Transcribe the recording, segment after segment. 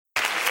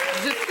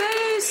The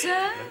face,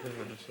 huh?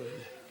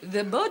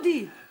 The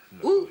body.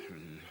 Ooh,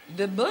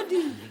 the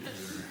body.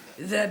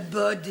 The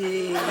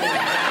body.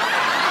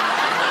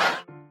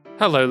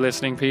 Hello,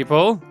 listening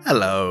people.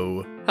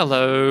 Hello.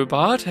 Hello,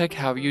 Bartek.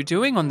 How are you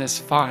doing on this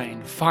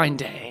fine, fine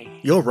day?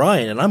 You're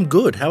Ryan, and I'm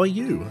good. How are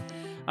you?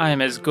 I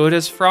am as good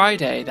as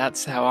Friday.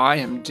 That's how I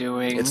am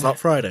doing. It's not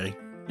Friday.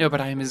 No,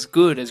 but I am as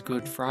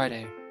Good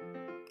Friday.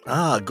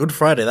 Ah, Good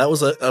Friday. That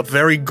was a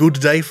very good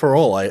day for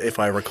all, if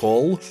I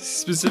recall.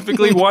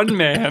 Specifically one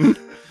man.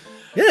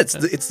 Yeah,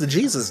 it's the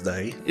Jesus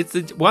Day.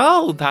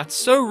 Well, that's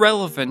so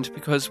relevant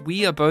because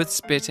we are both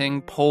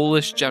spitting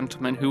Polish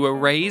gentlemen who were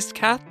raised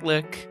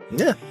Catholic.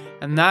 Yeah.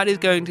 And that is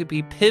going to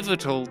be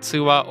pivotal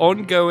to our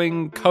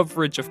ongoing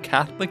coverage of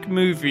Catholic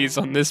movies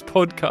on this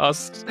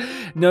podcast,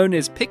 known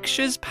as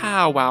Pictures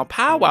Powwow.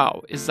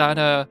 Powwow, is that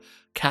a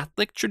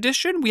Catholic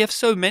tradition? We have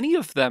so many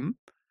of them.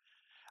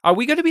 Are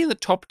we going to be in the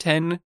top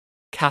 10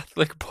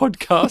 Catholic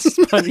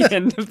podcasts by the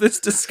end of this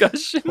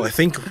discussion? Well, I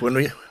think when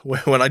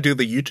I do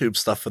the YouTube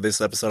stuff for this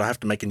episode, I have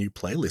to make a new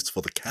playlist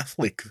for the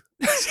Catholic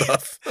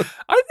stuff.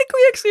 I think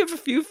we actually have a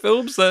few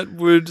films that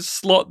would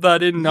slot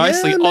that in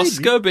nicely. Yeah,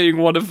 Oscar being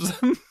one of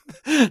them,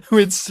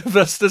 with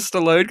Sylvester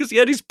Stallone, because he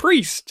had his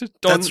priest,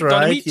 That's right.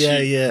 Don Amici.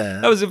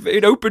 Yeah.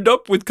 It opened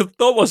up with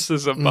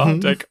Catholicism,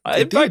 Bartek.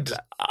 It did.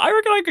 I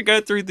reckon I could go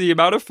through the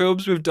amount of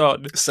films we've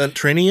done. St.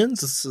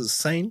 Trinians, this is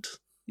Saint.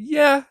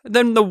 Yeah, and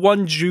then the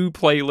One Jew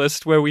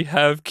playlist where we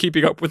have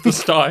Keeping Up with the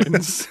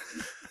Steins.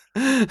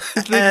 I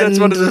think that's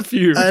one of the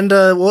few. And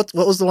what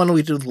was the one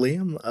we did with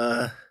Liam?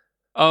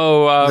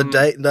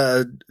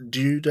 The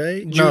due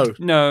day?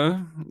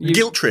 No.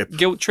 Guilt Trip.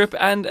 Guilt Trip,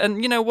 and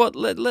you know what?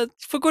 Let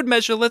for good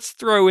measure, let's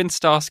throw in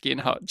Starsky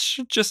and Hutch,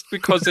 just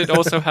because it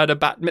also had a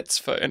bat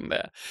mitzvah in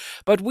there.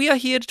 But we are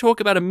here to talk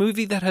about a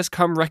movie that has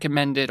come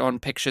recommended on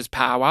Pictures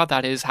Powwow.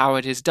 That is how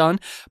it is done.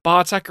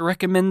 Bartek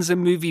recommends a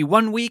movie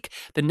one week.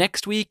 The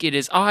next week, it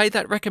is I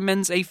that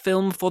recommends a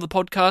film for the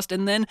podcast,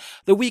 and then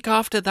the week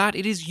after that,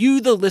 it is you,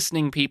 the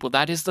listening people.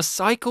 That is the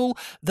cycle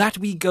that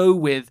we go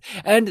with.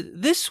 And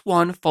this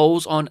one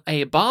falls on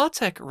a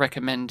Bartek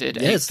recommended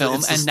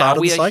film, and now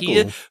we are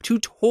here to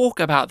talk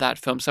about that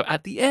film. So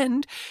at the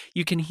end,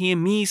 you can hear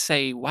me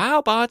say,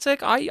 "Wow,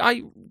 Bartek,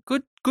 I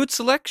good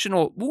selection,"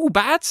 or "Ooh,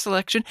 bad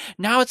selection."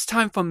 Now it's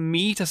time for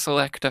me to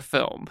select a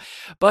film.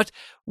 But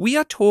we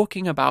are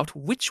talking about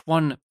which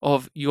one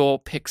of your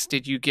picks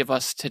did you give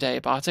us today,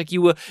 Bartek?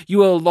 You were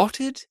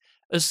allotted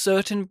a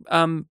certain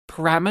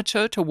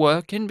parameter to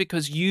work in,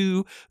 because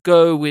you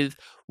go with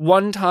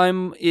one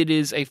time it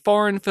is a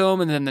foreign film,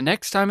 and then the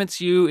next time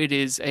it's you, it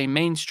is a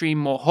mainstream,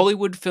 more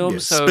Hollywood film.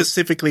 Yes, so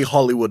specifically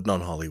Hollywood,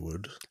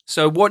 non-Hollywood.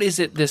 So what is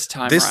it this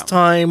time This around?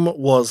 time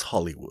was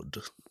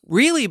Hollywood.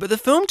 Really? But the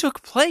film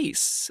took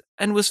place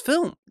and was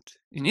filmed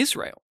in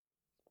Israel.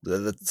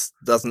 That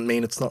doesn't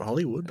mean it's not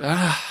Hollywood.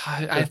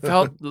 I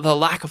felt the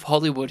lack of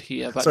Hollywood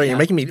here. But Sorry, you're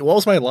making me... What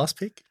was my last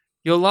pick?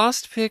 Your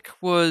last pick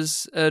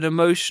was an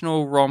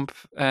emotional romp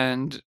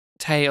and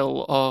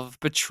tale of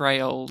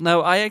betrayal.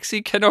 No, I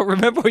actually cannot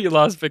remember what your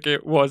last pick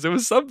it was. It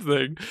was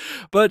something.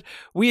 But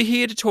we're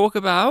here to talk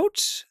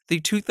about the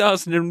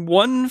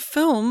 2001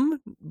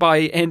 film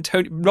by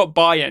not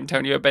by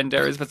Antonio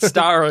Banderas, but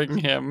starring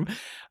him,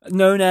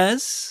 known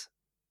as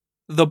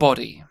The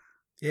Body.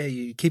 Yeah,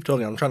 you keep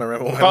talking. I'm trying to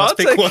remember what my last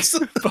pick was.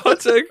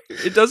 Bartek,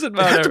 it doesn't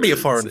matter. It had to be a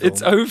foreign film.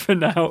 It's over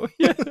now.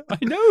 Yeah, I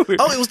know.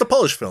 Oh, it was the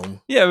Polish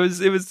film. Yeah,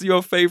 it was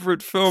your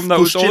favorite film. That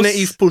was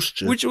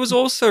also, which was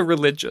also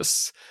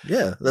religious.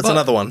 Yeah, that's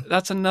another one.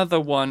 That's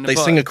another one. They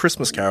sing a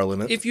Christmas carol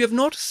in it. If you have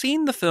not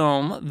seen the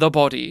film The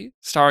Body,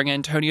 starring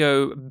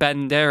Antonio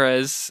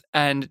Banderas,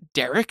 and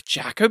Derek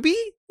Jacobi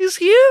is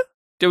here,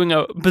 doing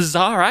a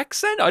bizarre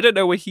accent. I don't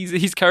know where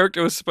his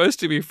character was supposed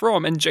to be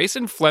from. And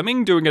Jason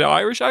Fleming doing an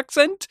Irish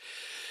accent.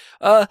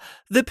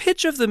 The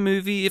pitch of the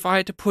movie, if I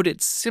had to put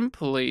it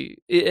simply,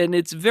 and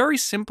it's very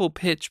simple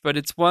pitch, but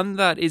it's one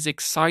that is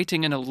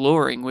exciting and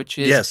alluring, which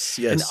is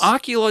an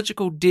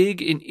archaeological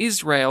dig in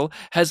Israel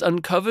has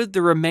uncovered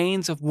the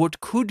remains of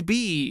what could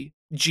be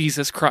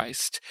Jesus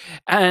Christ.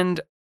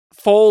 And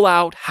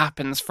fallout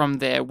happens from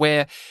there,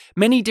 where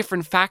many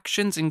different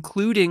factions,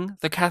 including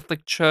the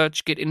Catholic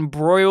Church, get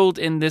embroiled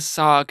in this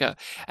saga.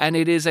 And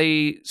it is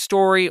a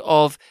story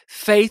of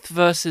faith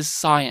versus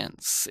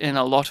science in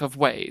a lot of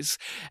ways.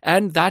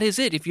 And that is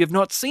it. If you have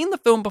not seen the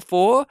film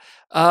before,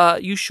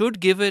 you should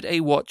give it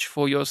a watch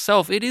for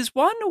yourself. It is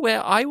one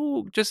where I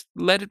will just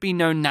let it be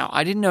known now.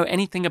 I didn't know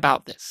anything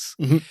about this.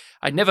 Mm-hmm.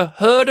 I'd never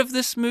heard of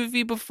this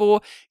movie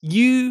before.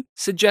 You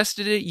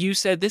suggested it. You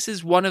said this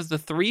is one of the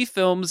 3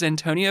 films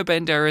Antonio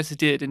Banderas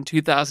did in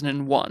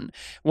 2001.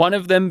 One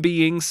of them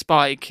being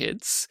Spy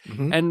Kids.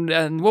 Mm-hmm.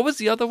 And what was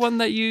the other one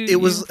that you... It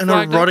was an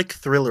erotic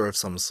thriller of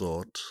some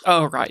sort.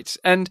 Oh, right.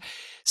 And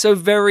so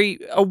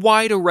a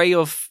wide array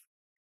of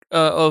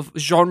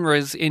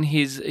genres in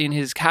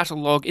his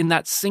catalog in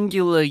that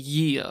singular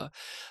year.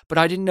 But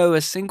I didn't know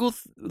a single,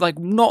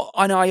 not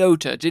an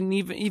iota.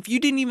 If you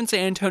didn't even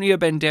say Antonio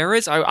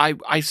Banderas,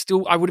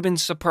 I would have been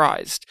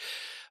surprised.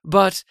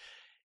 But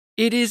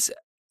it is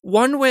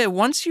one where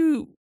once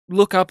you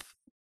look up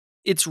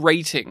its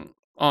rating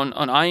on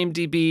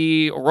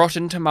IMDb or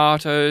Rotten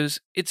Tomatoes,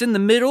 it's in the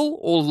middle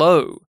or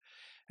low.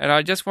 And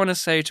I just want to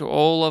say to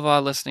all of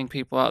our listening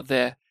people out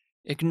there,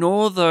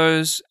 ignore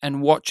those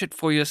and watch it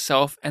for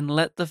yourself and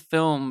let the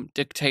film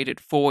dictate it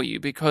for you.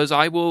 Because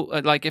I will,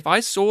 if I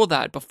saw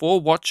that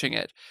before watching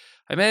it,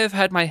 I may have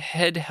had my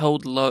head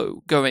held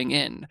low going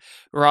in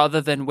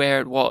rather than where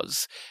it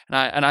was.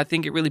 And I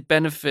think it really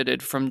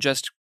benefited from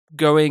just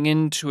going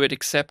into it,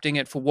 accepting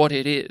it for what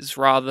it is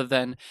rather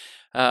than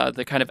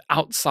the kind of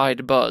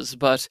outside buzz.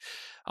 But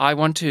I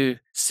want to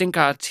sink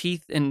our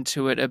teeth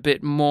into it a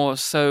bit more.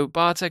 So,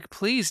 Bartek,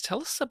 please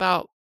tell us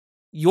about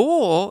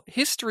your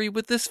history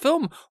with this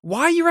film,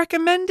 why you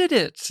recommended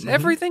it,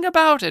 everything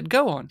about it.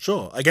 Go on.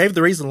 Sure. I gave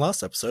the reason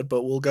last episode,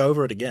 but we'll go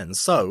over it again.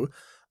 So,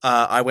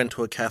 I went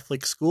to a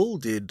Catholic school,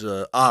 did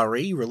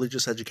RE,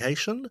 religious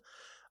education,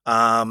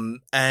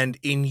 and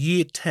in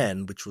year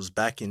 10, which was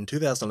back in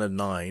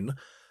 2009,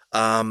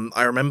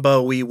 I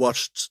remember we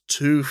watched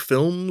 2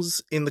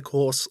 films in the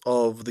course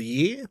of the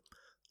year.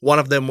 One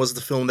of them was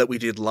the film that we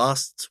did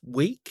last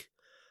week,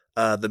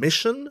 The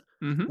Mission,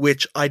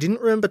 which I didn't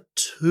remember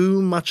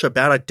too much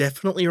about. I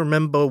definitely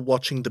remember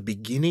watching the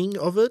beginning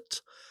of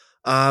it,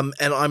 and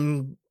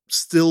I'm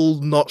still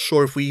not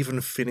sure if we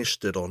even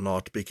finished it or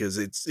not, because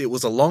it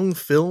was a long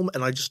film,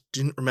 and I just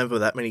didn't remember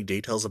that many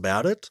details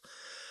about it.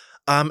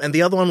 And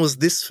the other one was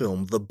this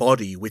film, The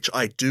Body, which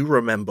I do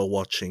remember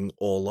watching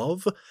all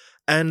of,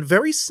 and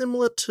very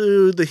similar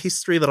to the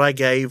history that I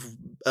gave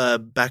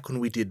back when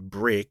we did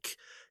Brick.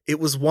 It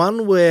was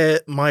one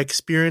where my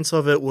experience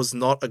of it was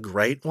not a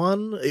great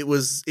one. It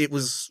was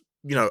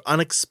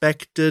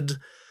unexpected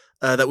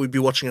that we'd be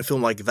watching a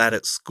film like that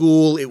at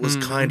school. It was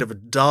kind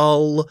of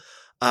dull.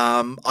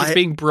 It's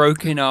being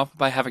broken up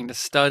by having to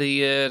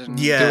study it and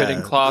do it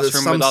in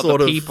classroom with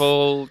other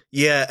people.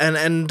 Yeah,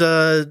 and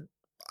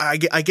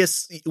I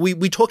guess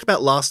we talked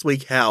about last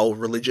week how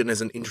religion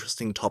is an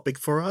interesting topic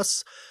for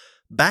us.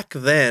 Back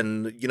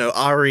then,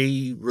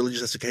 RE,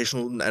 religious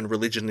education, and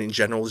religion in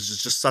general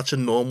was just such a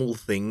normal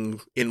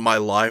thing in my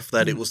life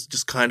that it was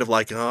just kind of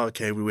like, oh,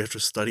 okay, we have to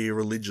study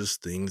religious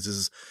things. This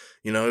is,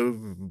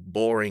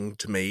 boring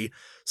to me.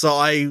 So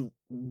I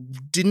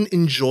didn't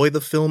enjoy the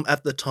film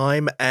at the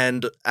time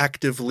and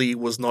actively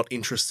was not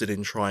interested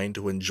in trying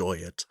to enjoy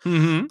it.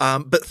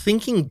 But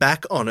thinking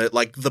back on it,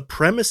 like, the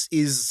premise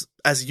is,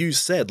 as you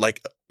said,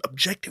 like,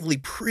 objectively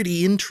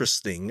pretty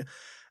interesting.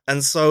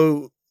 And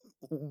so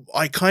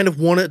I kind of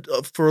wanted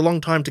for a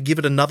long time to give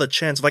it another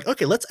chance. Like,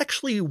 okay, let's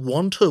actually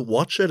want to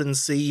watch it and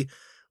see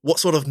what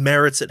sort of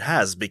merits it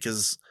has.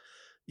 Because,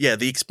 yeah,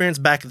 the experience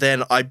back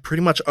then, I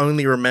pretty much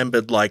only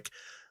remembered, like,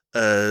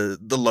 the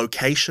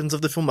locations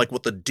of the film, like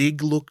what the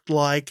dig looked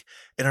like.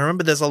 And I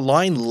remember there's a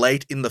line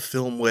late in the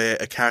film where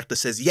a character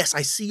says, "Yes,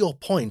 I see your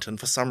point." And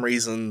for some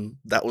reason,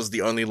 that was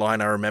the only line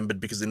I remembered,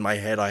 because in my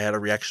head, I had a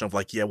reaction of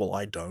like, yeah, well,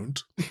 I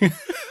don't.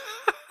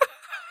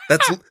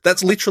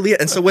 That's literally it.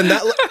 And so when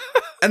that...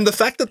 And the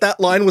fact that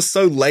line was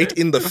so late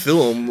in the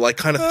film, like,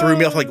 kind of threw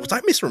me off. Like, was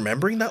I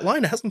misremembering that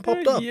line? It hasn't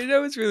popped up.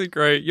 It's really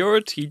great. You're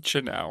a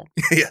teacher now.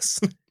 Yes.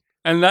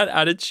 And that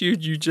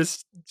attitude you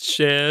just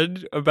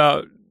shared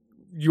about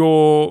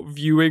your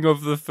viewing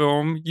of the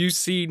film, you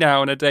see now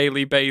on a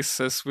daily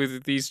basis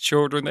with these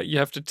children that you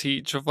have to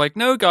teach of like,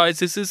 no, guys,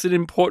 this is an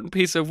important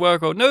piece of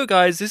work, or no,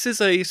 guys, this is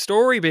a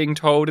story being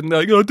told, and they're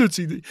like, oh, I don't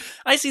see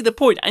I see the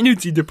point. I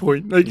don't see the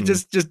point. Like,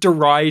 just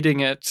deriding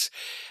it.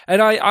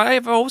 And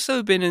I've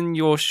also been in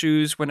your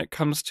shoes when it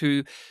comes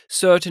to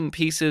certain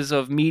pieces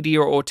of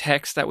media or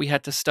text that we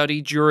had to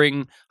study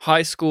during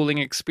high schooling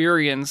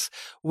experience,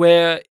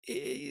 where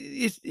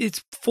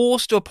it's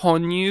forced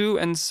upon you,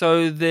 and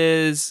so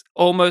there's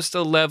almost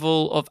a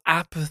level of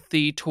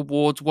apathy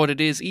towards what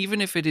it is,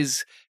 even if it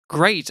is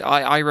great.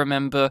 I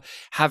remember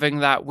having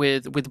that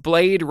with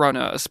Blade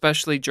Runner,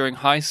 especially during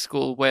high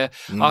school, where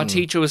our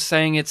teacher was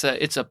saying it's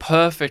a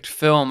perfect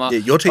film. Yeah,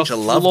 your teacher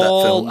loved that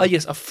film.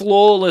 Yes, a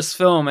flawless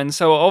film. And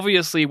so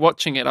obviously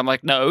watching it, I'm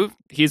like, no,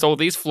 here's all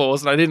these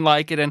flaws, and I didn't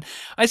like it. And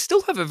I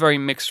still have a very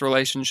mixed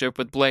relationship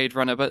with Blade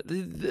Runner, but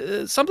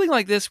something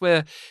like this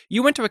where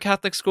you went to a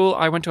Catholic school,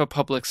 I went to a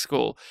public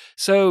school.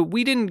 So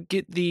we didn't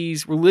get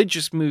these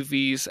religious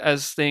movies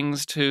as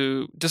things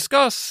to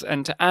discuss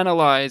and to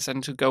analyze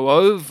and to go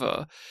over.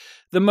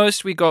 The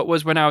most we got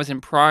was when I was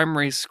in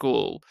primary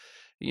school,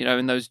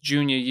 in those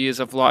junior years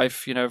of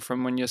life,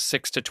 from when you're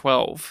 6 to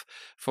 12.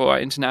 For our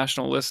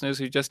international listeners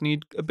who just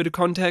need a bit of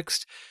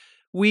context,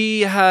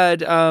 we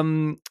had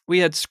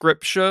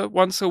scripture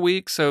once a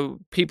week, so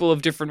people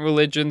of different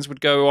religions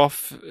would go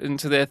off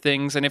into their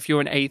things, and if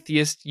you're an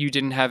atheist, you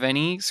didn't have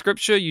any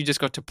scripture, you just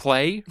got to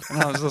play.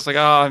 And I was just like,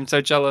 oh, I'm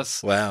so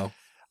jealous. Wow.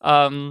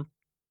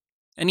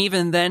 And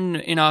even then,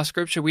 in our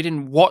scripture, we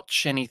didn't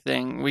watch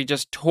anything. We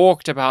just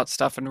talked about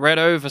stuff and read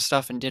over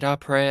stuff and did our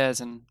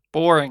prayers, and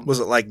boring. Was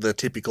it like the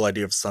typical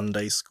idea of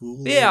Sunday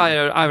school? Yeah,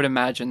 I would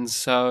imagine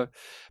so.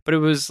 But it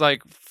was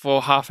like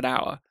for half an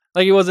hour.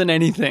 Like, it wasn't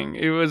anything.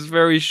 It was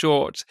very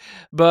short.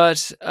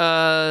 But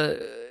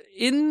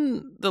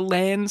in the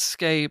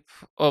landscape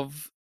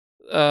of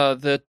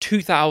the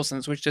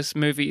 2000s, which this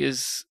movie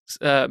was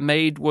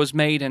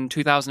made in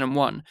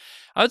 2001.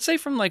 I would say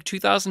from like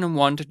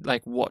 2001 to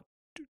like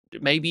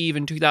maybe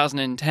even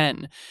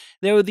 2010,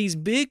 there were these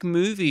big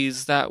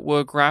movies that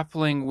were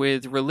grappling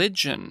with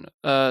religion,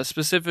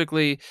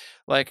 specifically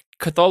like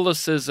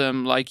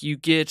Catholicism. Like you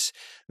get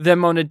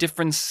them on a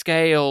different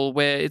scale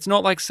where it's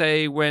not like,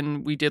 say,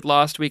 when we did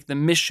last week, The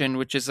Mission,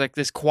 which is like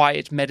this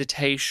quiet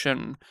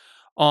meditation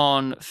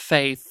on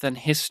faith and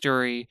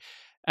history.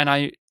 And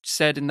I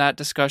said in that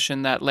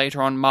discussion that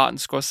later on Martin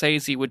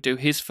Scorsese would do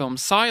his film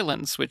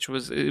Silence, which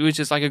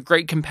is like a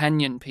great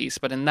companion piece.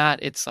 But in that,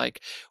 it's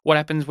like what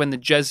happens when the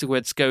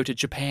Jesuits go to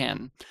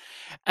Japan.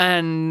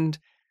 And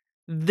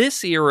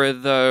this era,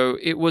 though,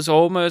 it was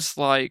almost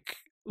like,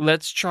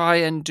 let's try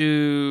and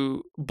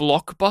do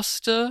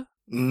blockbuster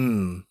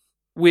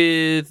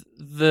with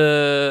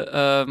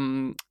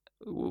the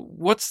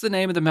what's the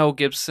name of the Mel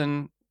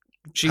Gibson?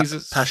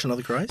 Jesus. Passion of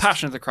the Christ?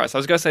 Passion of the Christ. I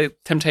was going to say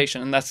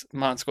Temptation, and that's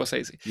Martin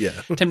Scorsese. Yeah.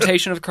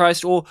 Temptation of the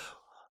Christ,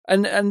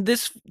 and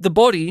this, The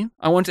Body,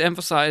 I want to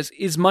emphasize,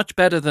 is much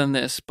better than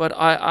this, but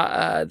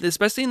I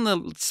especially in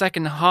the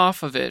second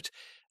half of it,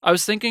 I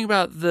was thinking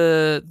about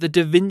the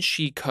Da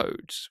Vinci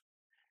Code,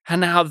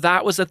 and how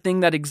that was a thing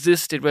that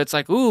existed, where it's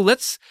like, ooh,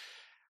 let's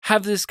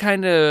have this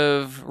kind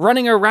of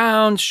running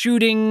around,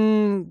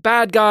 shooting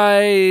bad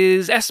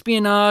guys,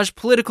 espionage,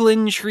 political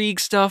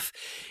intrigue stuff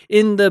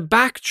in the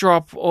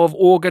backdrop of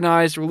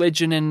organized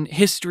religion and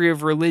history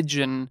of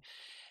religion.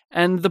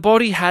 And The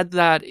Body had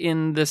that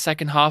in the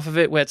second half of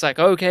it, where it's like,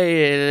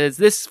 okay, there's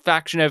this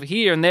faction over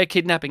here, and they're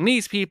kidnapping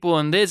these people,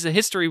 and there's a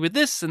history with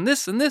this, and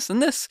this, and this,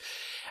 and this.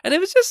 And it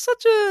was just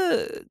such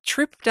a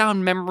trip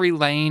down memory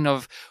lane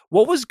of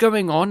what was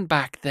going on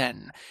back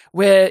then,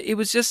 where it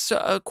was just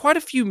quite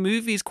a few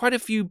movies, quite a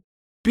few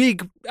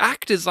big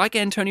actors like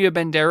Antonio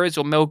Banderas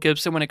or Mel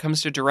Gibson when it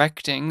comes to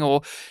directing,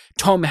 or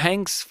Tom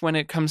Hanks when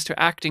it comes to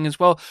acting as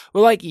well.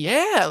 We're like,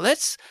 yeah,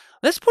 let's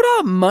put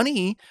our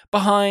money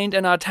behind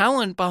and our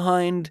talent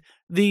behind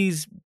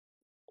these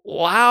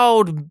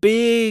loud,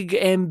 big,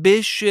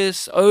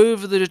 ambitious,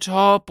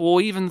 over-the-top,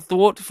 or even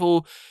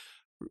thoughtful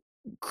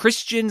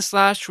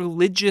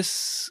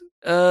Christian/religious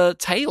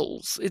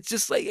tales. It's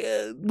just like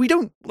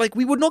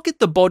we would not get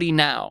The Body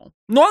now,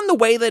 not in the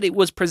way that it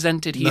was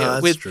presented here. No,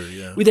 that's with true,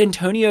 yeah. with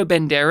Antonio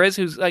Banderas,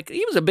 who's like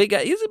he's a big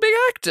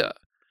actor,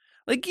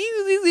 like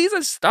he's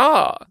a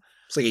star.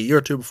 It's like a year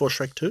or two before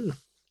Shrek 2.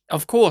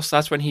 Of course,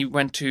 that's when he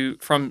went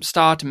from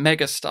star to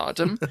mega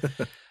stardom.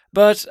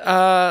 But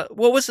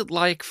what was it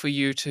like for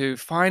you to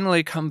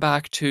finally come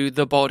back to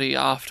The Body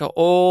after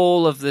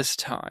all of this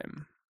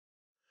time?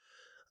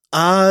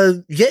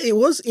 Yeah, it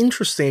was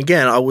interesting.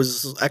 Again, I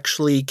was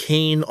actually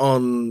keen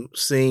on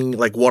seeing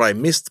like what I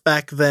missed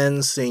back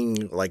then,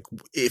 seeing like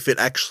if it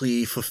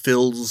actually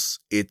fulfills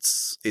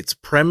its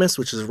premise,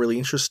 which is a really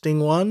interesting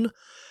one.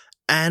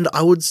 And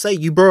I would say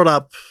you brought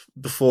up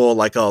before,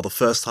 like, the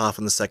first half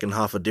and the second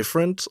half are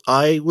different.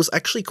 I was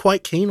actually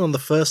quite keen on the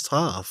first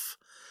half.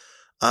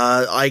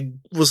 I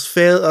was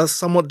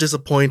somewhat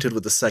disappointed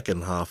with the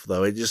second half,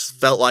 though. It just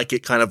felt like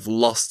it kind of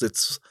lost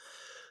its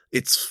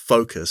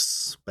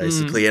focus,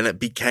 basically, and it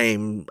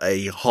became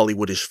a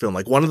Hollywoodish film.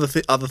 Like, one of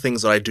the other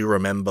things that I do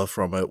remember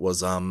from it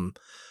was, and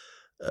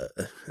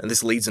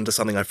this leads into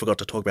something I forgot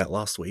to talk about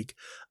last week,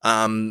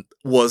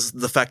 was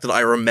the fact that I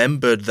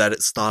remembered that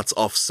it starts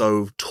off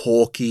so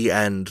talky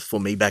and, for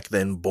me back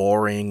then,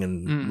 boring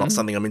and not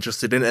something I'm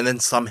interested in, and then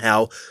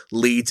somehow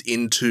leads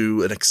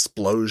into an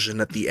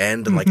explosion at the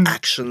end, and like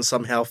action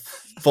somehow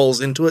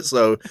falls into it.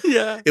 So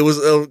Yeah. it was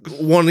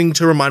wanting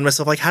to remind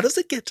myself, like, how does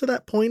it get to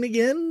that point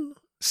again?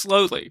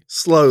 Slowly.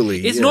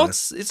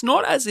 It's It's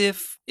not as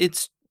if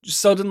it's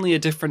suddenly a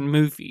different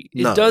movie.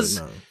 It does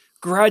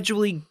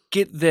gradually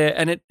get there,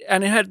 and it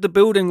had the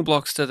building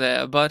blocks to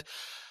there. But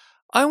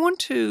I want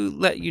to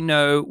let you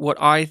know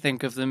what I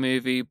think of the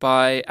movie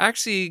by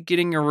actually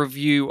getting a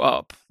review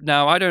up.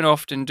 Now, I don't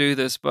often do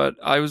this, but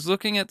I was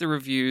looking at the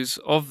reviews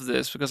of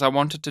this because I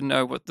wanted to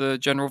know what the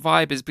general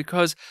vibe is,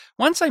 because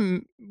once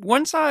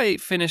I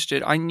finished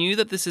it, I knew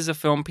that this is a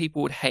film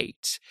people would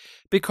hate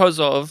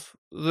because of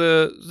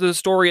the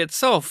story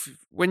itself.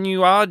 When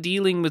you are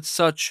dealing with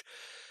such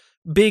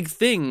big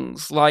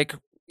things, like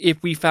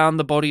if we found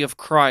the body of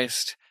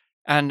Christ,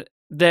 and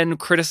then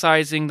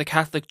criticizing the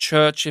Catholic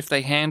Church if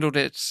they handled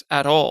it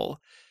at all,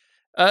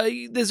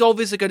 there's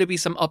obviously going to be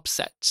some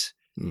upset.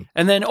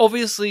 And then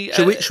obviously...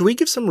 Should we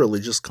give some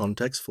religious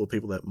context for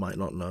people that might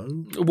not know?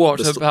 What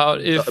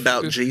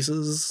about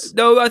Jesus?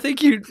 No, I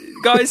think you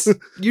guys,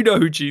 you know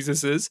who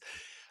Jesus is.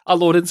 Our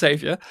Lord and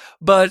Savior.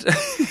 But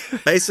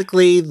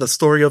basically, the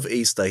story of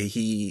Easter,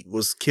 he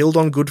was killed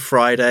on Good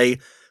Friday,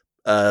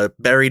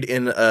 buried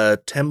in a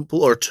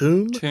temple or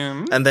tomb.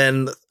 And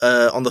then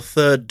on the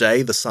third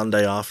day, the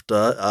Sunday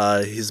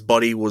after, his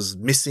body was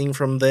missing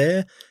from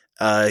there.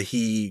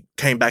 He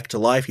came back to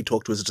life, he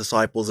talked to his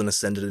disciples and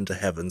ascended into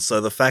heaven. So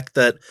the fact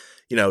that,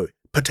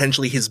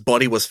 potentially his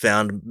body was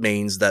found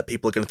means that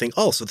people are going to think,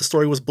 oh, so the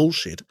story was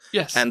bullshit.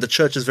 Yes. And the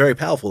church is very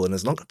powerful and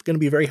is not going to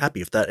be very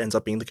happy if that ends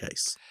up being the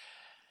case.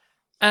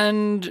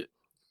 And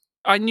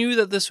I knew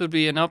that this would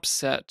be an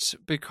upset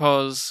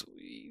because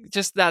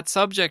just that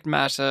subject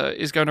matter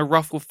is going to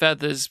ruffle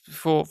feathers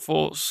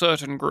for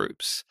certain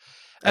groups.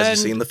 As you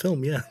see in the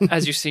film, yeah.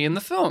 As you see in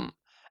the film.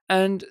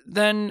 And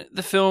then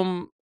the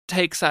film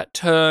takes that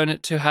turn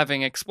to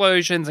having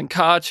explosions and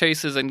car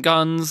chases and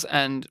guns,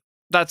 and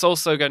that's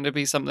also going to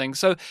be something.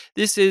 So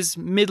this is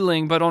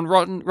middling, but on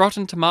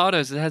Rotten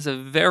Tomatoes, it has a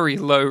very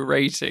low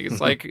rating.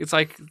 It's like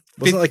 15,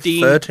 wasn't it like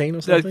 13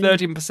 or something?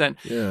 13%.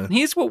 Yeah. And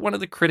here's what one of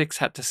the critics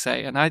had to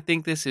say, and I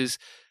think this is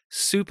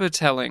super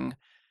telling.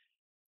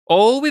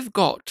 All we've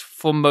got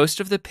for most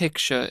of the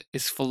picture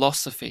is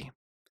philosophy,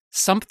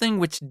 something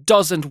which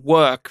doesn't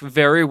work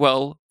very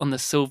well on the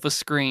silver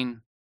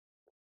screen.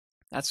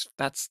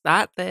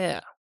 That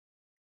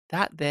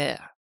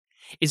there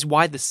is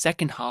why the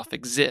second half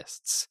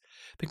exists.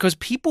 Because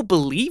people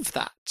believe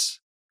that.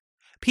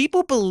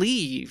 People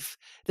believe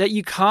that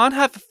you can't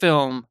have a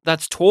film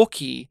that's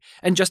talky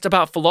and just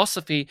about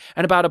philosophy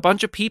and about a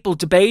bunch of people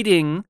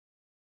debating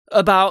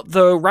about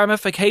the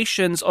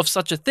ramifications of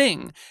such a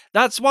thing.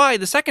 That's why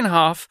the second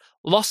half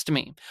lost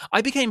me.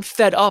 I became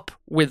fed up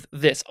with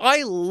this.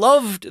 I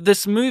loved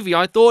this movie.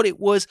 I thought it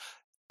was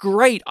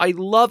great. I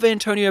love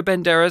Antonio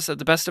Banderas at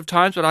the best of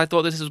times, but I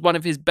thought this is one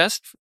of his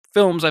best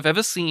films I've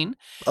ever seen.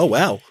 Oh,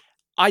 wow.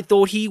 I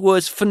thought he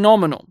was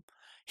phenomenal.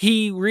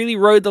 He really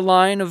rode the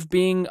line of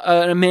being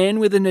a man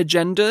with an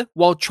agenda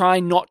while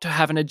trying not to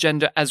have an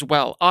agenda as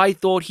well. I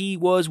thought he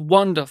was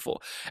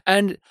wonderful.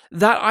 And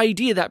that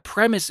idea, that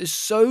premise is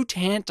so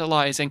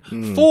tantalizing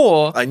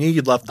for I knew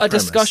you'd love the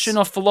premise. Discussion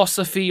of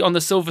philosophy on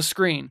the silver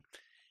screen.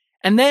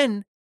 And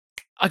then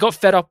I got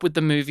fed up with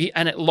the movie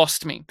and it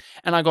lost me.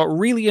 And I got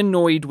really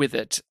annoyed with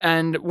it.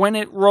 And when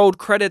it rolled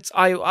credits,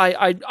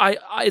 I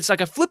it's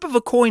like a flip of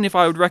a coin if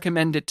I would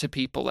recommend it to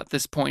people at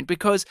this point,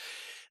 because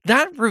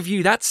that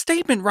review, that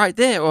statement right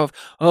there of,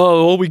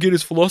 oh, all we get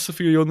is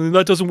philosophy and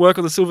that doesn't work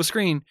on the silver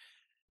screen,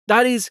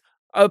 that is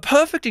a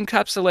perfect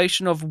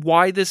encapsulation of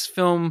why this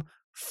film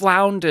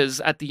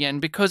flounders at the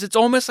end, because it's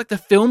almost like the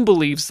film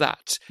believes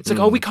that. It's like,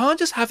 oh, we can't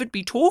just have it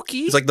be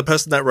talky. It's like the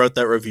person that wrote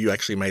that review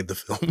actually made the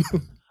film.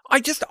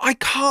 I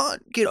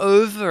can't get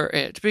over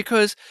it,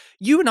 because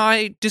you and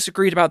I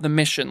disagreed about The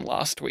Mission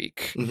last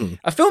week. Mm-hmm.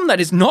 A film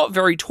that is not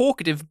very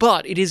talkative,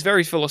 but it is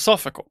very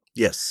philosophical.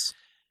 Yes.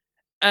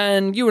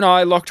 And you and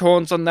I locked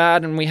horns on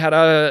that, and we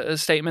had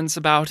statements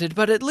about it.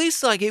 But at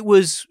least, like, it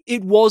was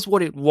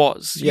what it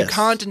was. Yes. You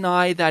can't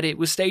deny that it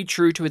was stayed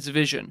true to its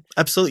vision.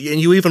 Absolutely, and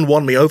you even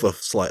won me over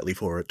slightly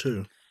for it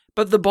too.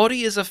 But The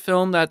Body is a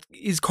film that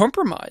is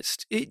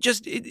compromised.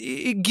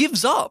 It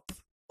gives up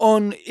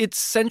on its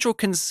central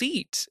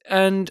conceit,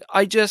 and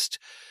I just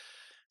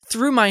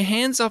threw my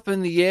hands up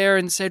in the air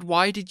and said,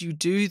 "Why did you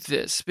do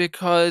this?"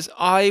 Because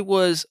I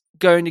was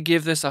going to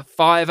give this a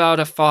 5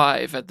 out of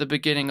 5 at the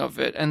beginning of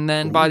it, and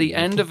then by the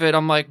end of it,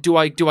 I'm like, do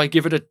I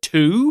give it a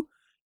 2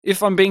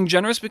 if I'm being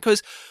generous?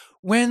 Because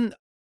when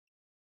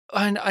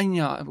I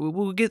know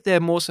we'll get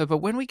there more so, but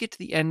when we get to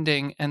the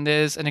ending and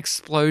there's an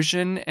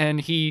explosion and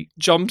he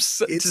jumps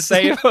to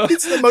save her,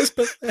 it's the most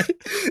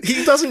pathetic.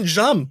 He doesn't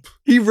jump.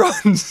 He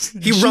runs.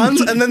 He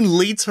runs and then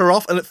leads her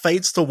off, and it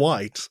fades to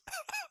white.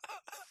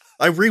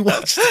 I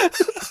rewatched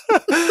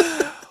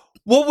it.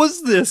 What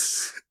was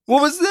this?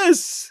 What was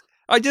this?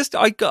 And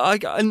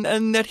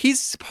that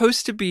he's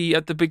supposed to be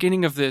at the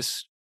beginning of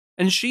this,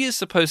 and she is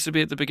supposed to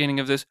be at the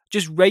beginning of this,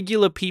 just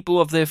regular people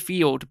of their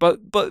field, but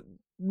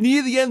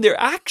near the end, they're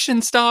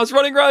action stars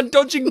running around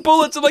dodging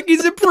bullets. I'm like,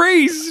 he's a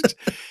priest.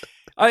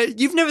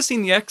 You've never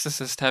seen The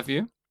Exorcist, have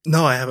you?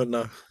 No, I haven't,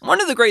 no. One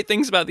of the great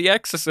things about The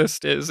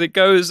Exorcist is it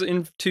goes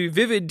into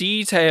vivid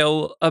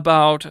detail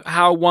about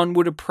how one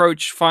would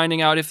approach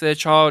finding out if their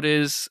child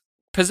is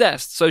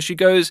possessed. So she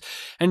goes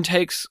and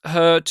takes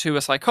her to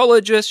a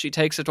psychologist. She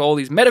takes her to all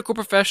these medical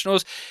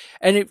professionals,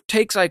 and it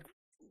takes like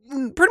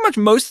pretty much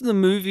most of the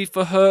movie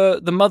for her,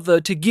 the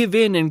mother, to give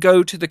in and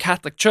go to the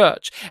Catholic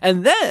Church.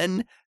 And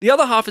then the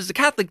other half is the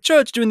Catholic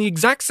Church doing the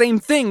exact same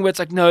thing, where it's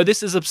like, no,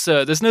 this is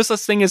absurd. There's no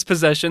such thing as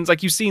possessions.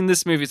 Like you see in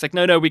this movie, it's like,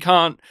 no, we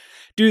can't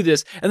do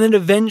this. And then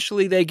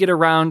eventually they get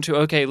around to,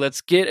 okay, let's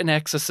get an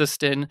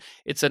exorcist in.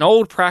 It's an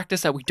old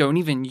practice that we don't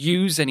even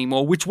use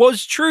anymore, which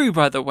was true,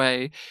 by the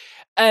way.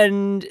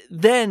 And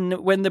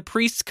then when the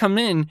priests come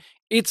in,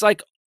 it's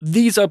like,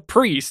 these are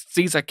priests.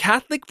 These are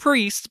Catholic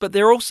priests, but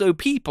they're also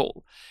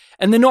people.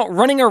 And they're not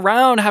running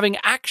around having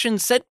action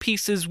set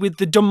pieces with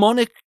the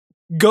demonic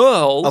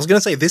girl. I was going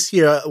to say, this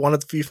year, one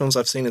of the few films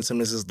I've seen in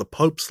cinemas is The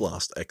Pope's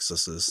Last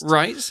Exorcist.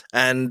 Right.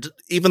 And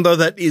even though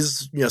that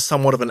is,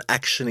 somewhat of an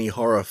action-y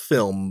horror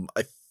film,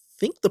 I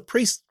think the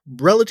priest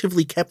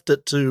relatively kept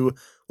it to,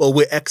 well,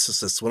 we're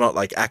exorcists. We're not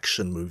like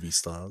action movie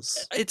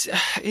stars.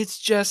 It's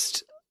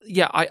just...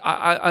 Yeah,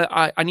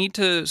 I need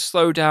to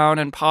slow down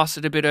and pass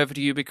it a bit over to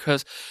you,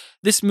 because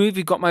this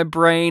movie got my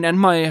brain and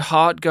my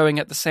heart going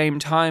at the same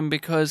time,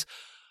 because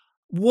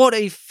what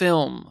a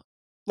film.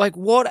 Like,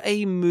 what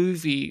a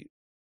movie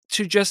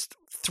to just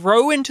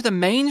throw into the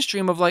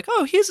mainstream of like,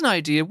 oh, here's an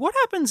idea. What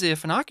happens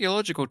if an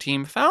archaeological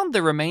team found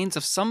the remains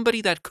of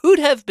somebody that could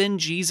have been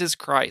Jesus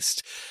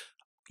Christ?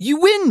 you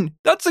win.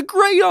 That's a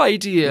great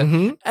idea.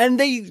 Mhm. And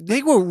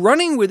they were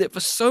running with it for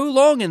so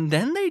long, and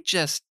then they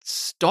just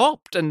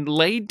stopped and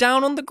laid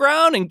down on the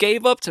ground and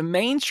gave up to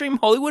mainstream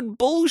Hollywood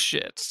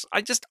bullshit.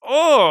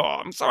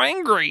 I'm so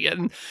angry.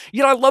 And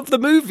yet I love the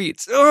movie.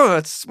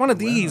 It's one of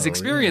these Wow,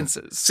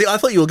 experiences. See, I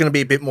thought you were going to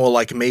be a bit more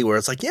like me, where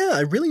it's like, yeah,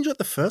 I really enjoyed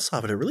the first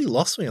half, but it really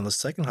lost me on the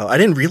second half. I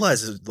didn't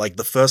realize like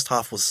the first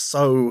half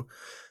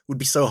would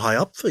be so high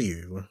up for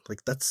you.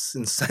 Like, that's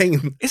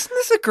insane. Isn't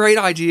this a great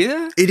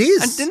idea? It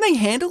is. And didn't they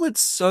handle it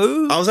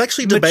so I was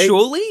actually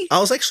maturely? I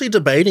was actually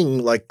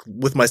debating, like,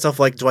 with myself,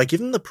 like, do I give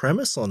him the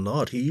premise or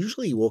not? He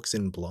usually walks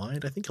in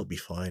blind. I think he'll be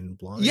fine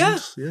blind. Yeah.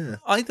 Yeah.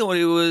 I thought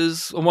it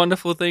was a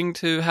wonderful thing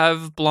to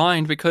have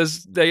blind,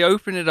 because they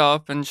open it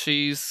up and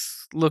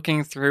she's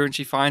looking through and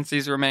she finds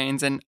these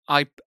remains, and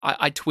I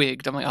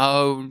twigged. I'm like,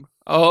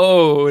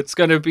 oh, it's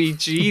going to be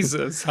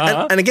Jesus,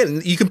 huh? And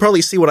again, you can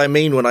probably see what I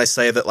mean when I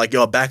say that, like,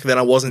 back then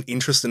I wasn't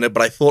interested in it,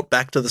 but I thought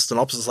back to the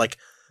synopsis, like,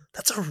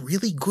 that's a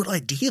really good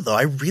idea, though.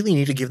 I really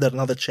need to give that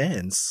another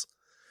chance.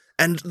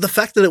 And the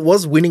fact that it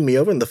was winning me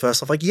over in the first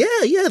half, like, yeah,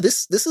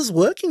 this is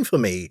working for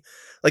me.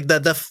 Like,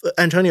 the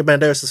Antonio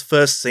Banderas'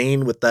 first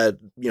scene with that,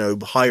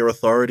 higher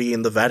authority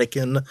in the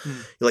Vatican,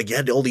 like, you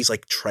had all these,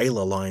 like,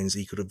 trailer lines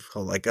you could have,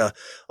 like,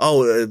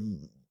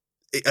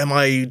 am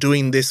I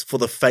doing this for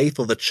the faith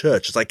or the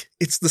church? It's like,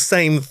 it's the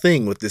same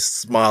thing with this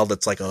smile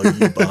that's like, oh,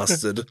 you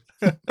bastard.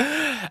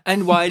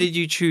 And why did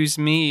you choose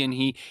me? And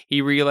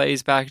he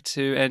relays back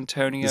to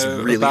Antonio It's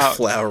really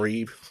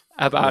flowery.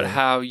 About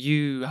how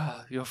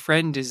your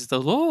friend is the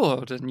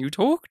Lord, and you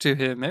talk to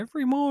him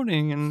every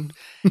morning,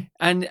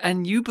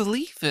 and you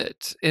believe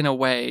it in a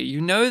way. You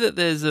know that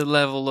there's a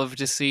level of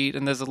deceit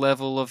and there's a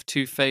level of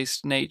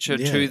two-faced nature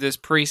to this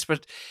priest,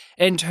 but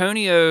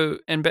Antonio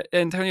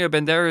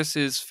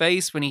Banderas'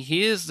 face when he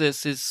hears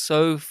this is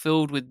so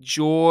filled with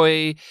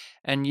joy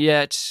and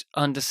yet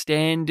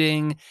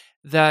understanding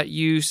that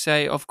you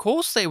say, of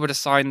course they would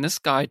assign this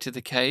guy to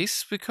the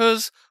case,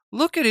 because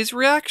look at his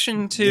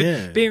reaction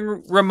to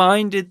being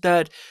reminded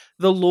that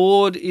the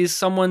Lord is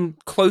someone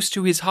close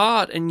to his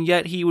heart, and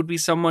yet he would be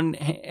someone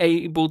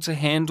able to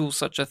handle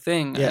such a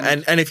thing.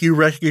 Yeah, and if you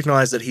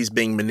recognize that he's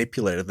being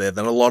manipulated there,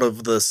 then a lot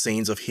of the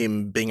scenes of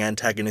him being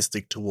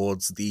antagonistic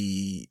towards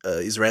the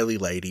Israeli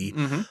lady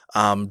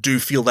do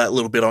feel that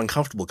little bit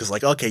uncomfortable, because,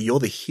 like, okay, you're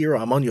the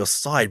hero, I'm on your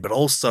side, but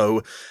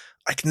also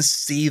I can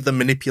see the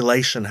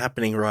manipulation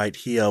happening right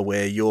here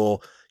where you're,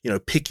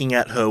 picking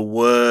at her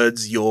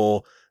words,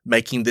 you're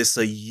making this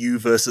a you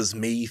versus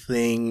me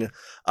thing.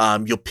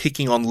 You're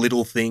picking on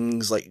little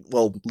things,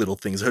 little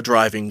things. Her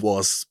driving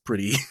was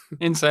pretty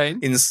insane,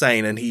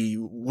 and he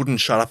wouldn't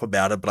shut up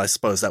about it, but I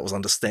suppose that was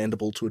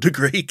understandable to a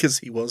degree because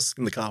he was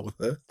in the car with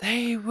her.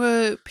 They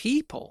were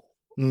people.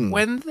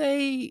 When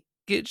he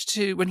gets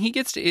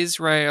to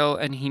Israel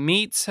and he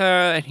meets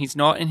her and he's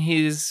not in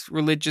his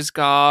religious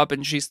garb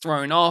and she's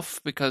thrown off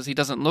because he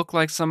doesn't look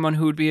like someone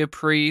who would be a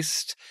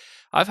priest.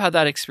 I've had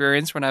that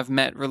experience when I've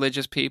met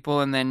religious people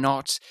and they're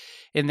not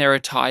in their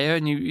attire,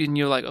 and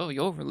you're like, oh,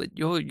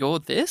 you're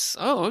this?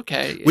 Oh,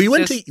 okay. We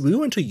went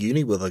to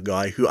uni with a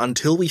guy who,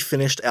 until we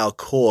finished our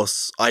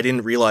course, I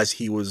didn't realize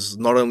he was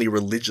not only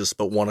religious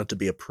but wanted to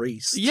be a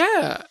priest.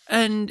 Yeah,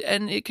 and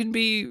it can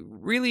be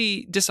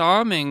really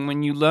disarming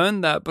when you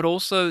learn that, but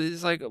also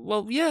it's like,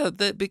 well, yeah,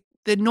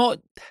 they're not.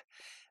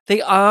 They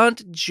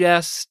aren't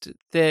just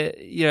their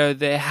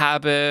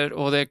habit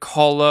or their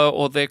collar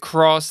or their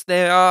cross.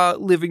 They are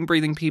living,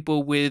 breathing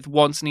people with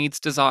wants, needs,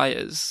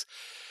 desires.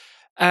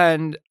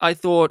 And I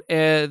thought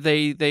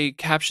they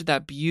captured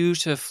that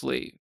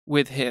beautifully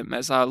with him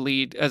as our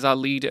lead,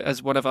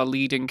 as one of our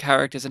leading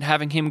characters, and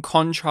having him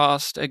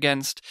contrast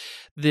against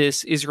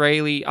this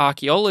Israeli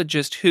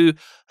archaeologist who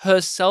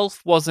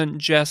herself wasn't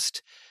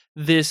just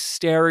this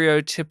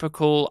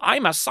stereotypical,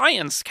 I'm a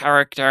science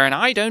character and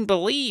I don't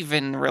believe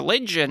in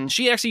religion.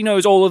 She actually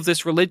knows all of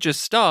this religious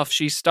stuff.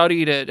 She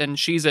studied it, and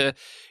she's a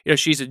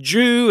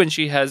Jew, and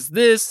she has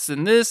this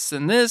and this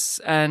and this.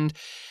 And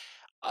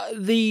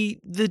the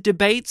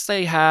debates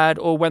they had,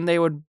 or when they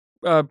would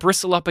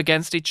bristle up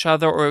against each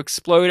other or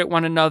explode at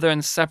one another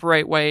and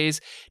separate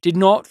ways, did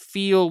not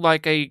feel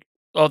like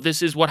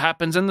this is what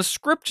happens in the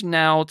script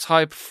now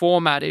type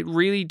format. It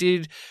really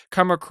did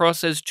come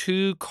across as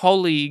two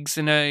colleagues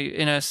in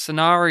a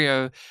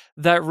scenario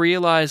that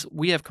realize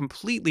we have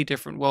completely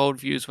different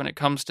worldviews when it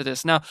comes to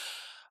this. Now,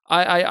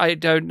 I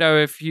don't know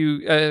if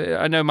you,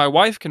 I know my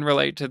wife can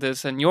relate to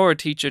this, and you're a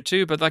teacher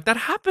too, but like that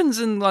happens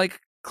in like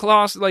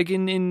class, like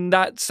in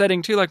that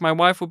setting too. Like my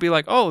wife will be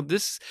like, oh,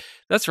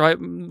 that's right,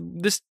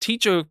 this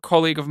teacher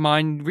colleague of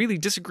mine really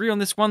disagree on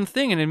this one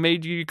thing, and it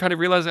made you kind of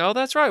realize, oh,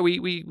 that's right,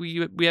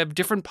 we have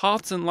different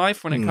paths in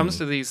life when it comes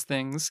to these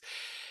things.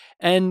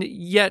 And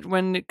yet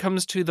when it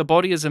comes to The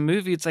Body as a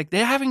movie, it's like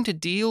they're having to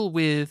deal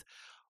with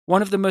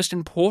one of the most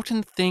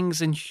important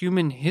things in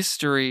human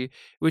history,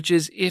 which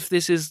is if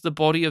this is the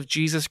body of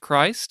Jesus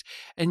Christ,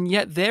 and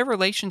yet their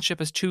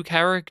relationship as two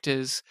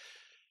characters,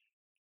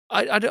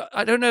 I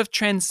don't know if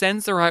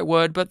transcends the right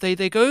word, but they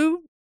go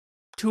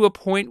to a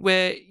point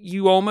where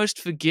you almost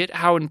forget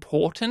how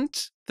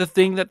important the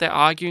thing that they're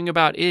arguing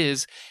about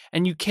is,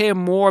 and you care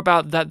more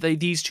about that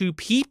these two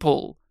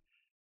people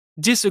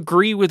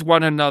disagree with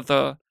one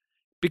another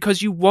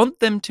because you want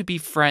them to be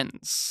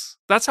friends.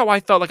 That's how I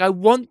felt. Like, I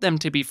want them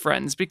to be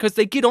friends because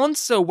they get on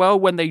so well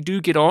when they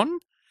do get on,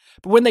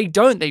 but when they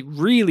don't, they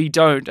really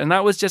don't. And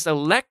that was just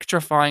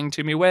electrifying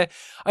to me, where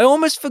I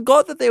almost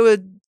forgot that they were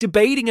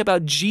debating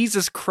about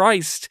Jesus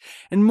Christ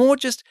and more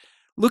just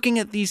looking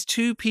at these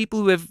two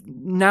people who have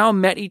now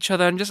met each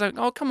other and just like,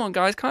 oh, come on,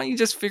 guys, can't you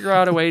just figure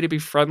out a way to be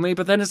friendly?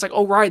 But then it's like,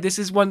 oh, right, this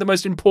is one of the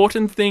most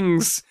important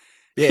things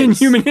in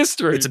human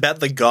history. It's about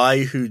the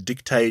guy who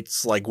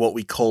dictates like what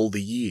we call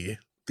the year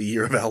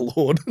of our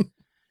Lord.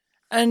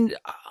 And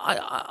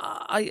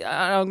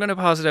I'm going to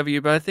pass it over to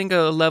you, but I think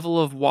a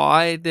level of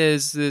why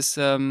there's this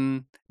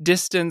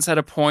distance at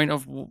a point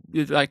of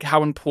like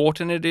how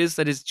important it is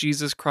that is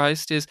Jesus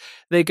Christ is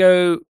they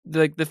go,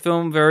 like the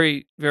film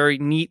very, very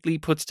neatly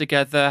puts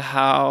together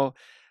how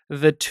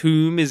the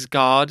tomb is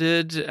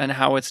guarded and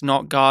how it's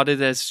not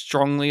guarded as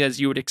strongly as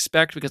you would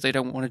expect because they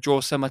don't want to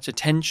draw so much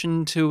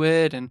attention to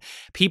it, and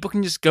people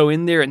can just go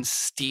in there and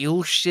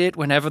steal shit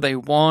whenever they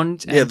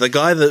want. Yeah, the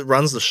guy that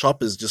runs the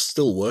shop is just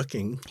still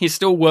working. He's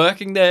still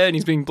working there and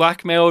he's being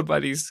blackmailed by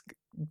these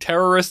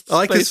terrorists,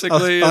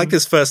 basically. I like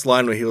his first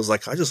line where he was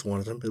like, I just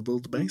wanted him to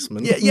build a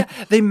basement. Yeah.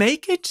 They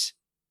make it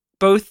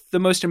both the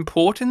most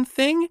important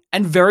thing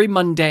and very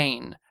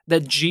mundane.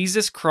 That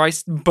Jesus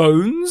Christ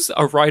bones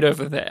are right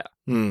over there.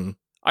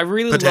 I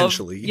really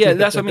potentially. Yeah,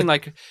 that's what I mean.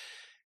 Like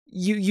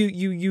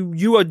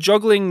you are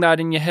juggling that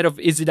in your head of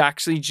is it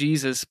actually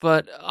Jesus?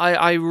 But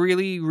I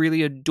really,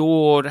 really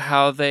adored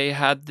how they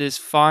had this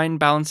fine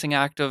balancing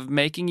act of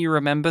making you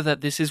remember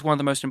that this is one of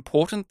the most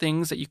important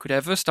things that you could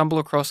ever stumble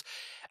across.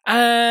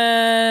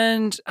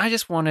 And I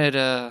just wanted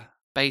a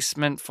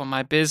basement for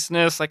my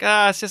business. Like,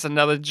 it's just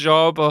another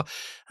job, or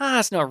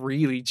it's not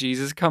really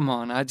Jesus. Come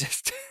on, I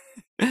just.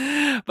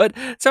 But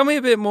tell me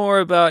a bit more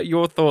about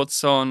your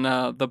thoughts on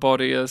the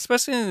body,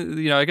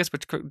 especially, I guess,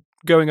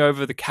 going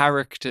over the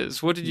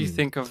characters. What did you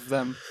think of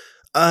them?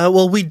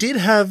 Well, we did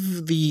have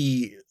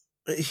he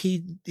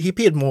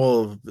appeared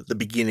more at the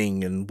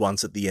beginning and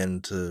once at the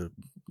end to,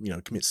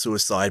 commit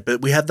suicide.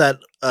 But we had that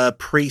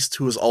priest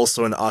who was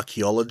also an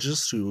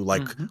archaeologist who,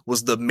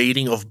 was the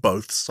meeting of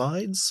both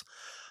sides.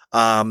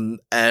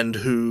 And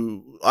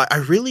who I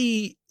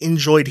really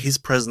enjoyed his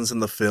presence in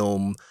the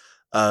film.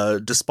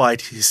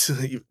 Despite his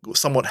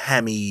somewhat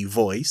hammy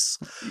voice.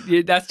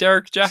 Yeah, that's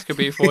Derek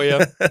Jacobi for you.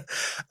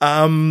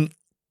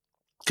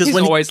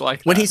 Because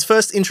when he's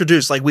first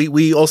introduced, like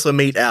we also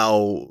meet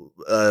our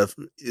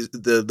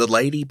the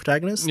lady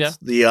protagonist,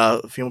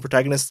 the female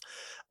protagonist,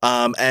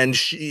 and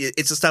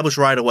it's established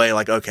right away,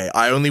 like, okay,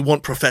 I only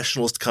want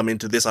professionals to come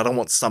into this. I don't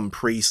want some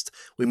priest.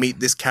 We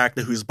meet this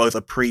character who's both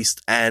a priest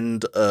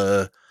and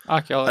an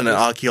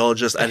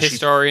archaeologist, and a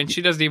historian.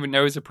 She doesn't even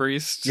know he's a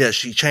priest. Yeah,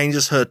 she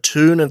changes her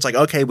tune, and it's like,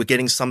 okay, we're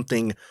getting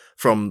something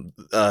from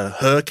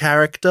her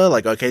character.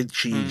 Like, okay,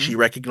 she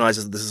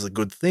recognizes this is a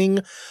good thing,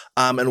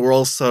 and we're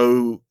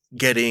also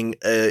getting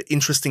an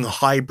interesting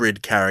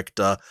hybrid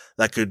character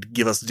that could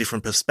give us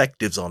different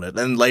perspectives on it.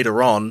 And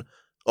later on,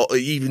 or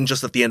even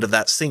just at the end of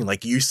that scene,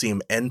 like you see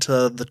him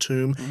enter the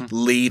tomb,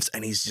 leaves,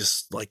 and he's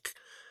just like.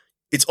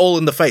 It's all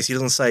in the face. He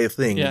doesn't say a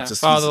thing. Yeah,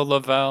 Father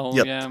Lavelle.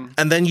 Yep. Yeah.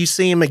 And then you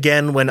see him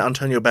again when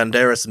Antonio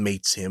Banderas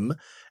meets him.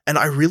 And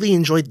I really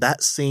enjoyed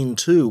that scene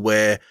too,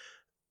 where,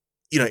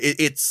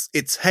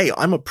 it's, hey,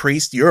 I'm a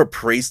priest, you're a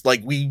priest.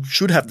 Like, we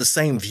should have the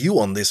same view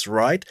on this,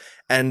 right?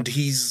 And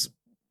he's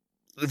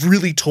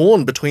really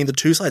torn between the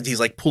two sides. He's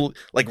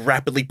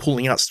rapidly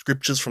pulling out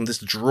scriptures from this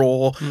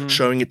drawer,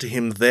 showing it to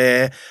him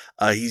there.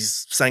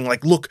 He's saying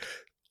like, look,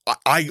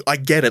 I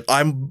get it.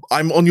 I'm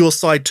on your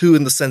side too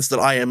in the sense that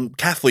I am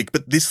Catholic,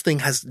 but this thing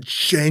has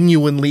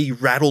genuinely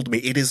rattled me.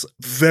 It is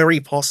very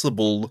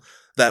possible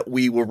that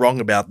we were wrong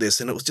about this,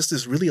 and it was just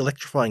this really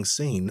electrifying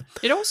scene.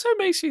 It also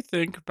makes you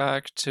think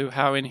back to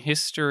how in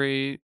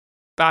history,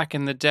 back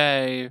in the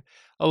day,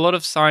 a lot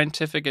of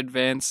scientific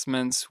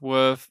advancements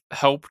were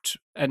helped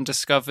and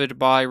discovered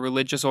by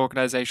religious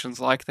organizations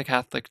like the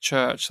Catholic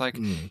Church. Like,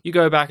 you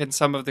go back and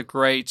some of the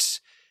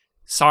great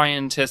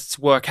scientists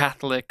were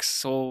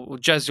Catholics or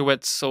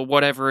Jesuits or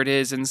whatever it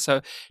is. And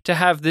so to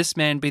have this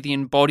man be the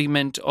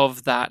embodiment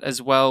of that as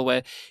well,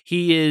 where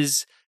he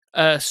is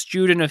a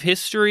student of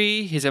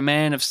history, he's a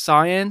man of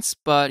science,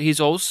 but he's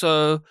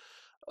also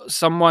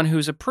someone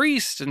who's a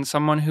priest and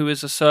someone who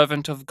is a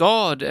servant of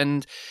God.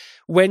 And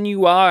when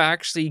you are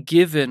actually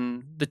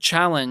given the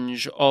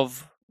challenge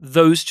of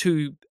those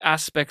two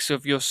aspects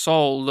of your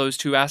soul, those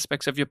two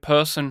aspects of your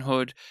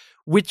personhood,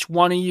 which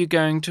one are you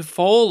going to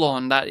fall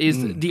on? That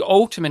is the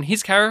ultimate.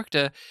 His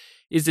character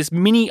is this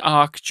mini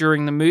arc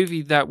during the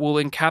movie that will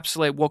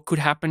encapsulate what could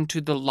happen to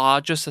the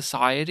larger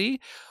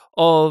society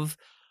of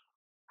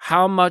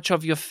how much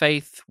of your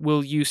faith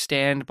will you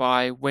stand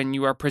by when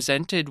you are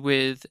presented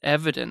with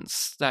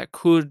evidence that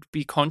could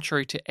be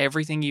contrary to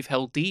everything you've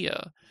held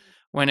dear.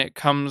 when it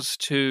comes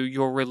to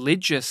your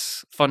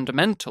religious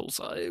fundamentals.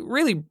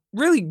 Really,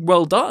 really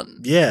well done.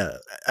 Yeah,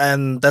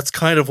 and that's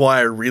kind of why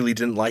I really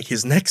didn't like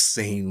his next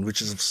scene,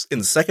 which is in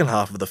the second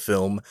half of the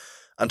film.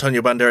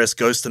 Antonio Banderas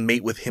goes to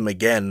meet with him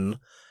again,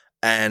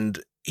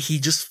 and he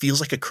just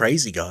feels like a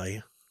crazy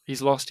guy.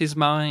 He's lost his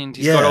mind.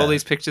 He's got all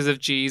these pictures of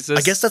Jesus.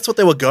 I guess that's what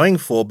they were going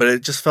for, but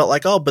it just felt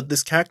like, oh, but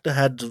this character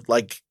had,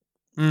 like,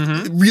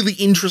 really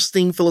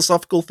interesting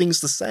philosophical things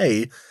to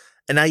say,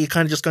 and now you're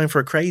kind of just going for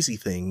a crazy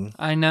thing.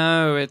 I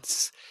know,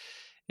 it's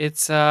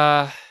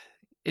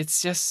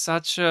just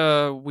such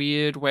a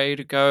weird way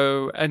to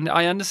go, and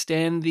I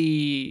understand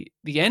the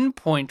end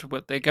point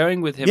what they're going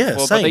with him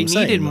for, but they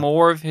needed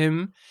more of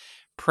him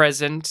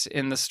present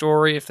in the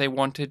story if they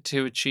wanted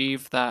to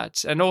achieve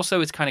that. And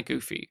also, it's kind of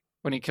goofy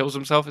when he kills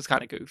himself. It's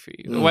kind of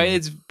goofy. The way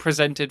it's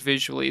presented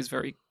visually is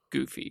very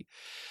goofy.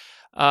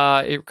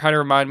 It kind of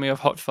reminded me of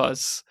Hot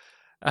Fuzz.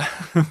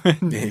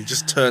 He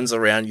just turns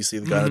around, you see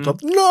the guy on the top.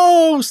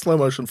 No! Slow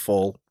motion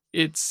fall.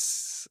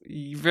 It's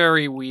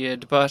very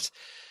weird, but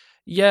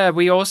yeah,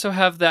 we also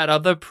have that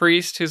other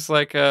priest who's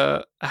like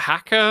a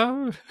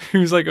hacker,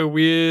 who's like a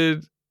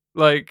weird,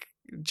 like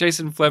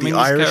Jason Fleming's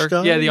character.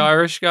 Guy? Yeah, the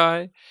Irish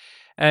guy.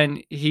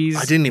 And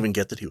I didn't even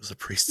get that he was a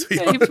priest, to be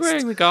honest. He was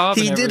wearing the garb.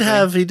 He did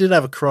have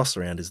a cross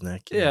around his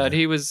neck. Yeah, and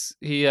he was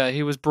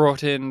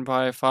brought in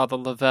by Father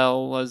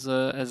Lavelle as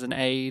an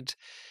aide.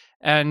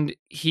 And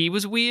he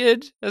was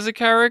weird as a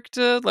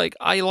character. Like,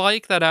 I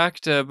like that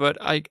actor, but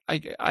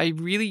I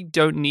really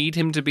don't need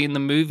him to be in the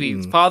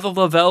movie. Father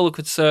Lavelle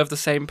could serve the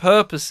same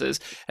purposes,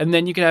 and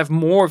then you can have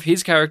more of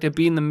his character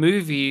be in the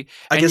movie,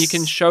 and you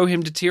can show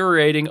him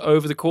deteriorating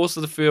over the course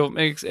of the film.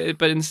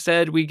 But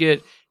instead, we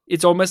get...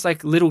 It's almost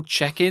like little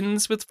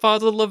check-ins with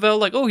Father Lavelle,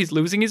 like, oh, he's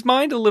losing his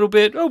mind a little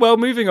bit. Oh, well,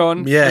 moving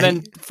on. Yeah, and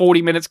then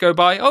 40 minutes go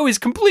by. Oh, he's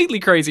completely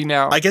crazy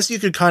now. I guess you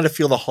could kind of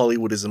feel the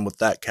Hollywoodism with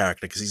that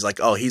character, because he's like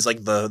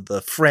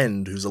the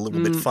friend who's a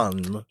little bit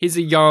fun. He's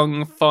a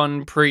young,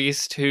 fun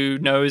priest who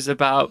knows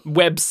about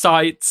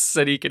websites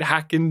and he can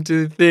hack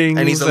into things.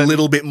 And he's a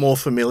little bit more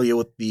familiar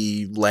with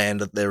the land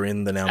that they're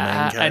in than our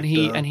main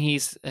character. And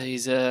he's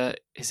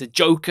a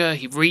joker.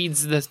 He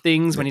reads the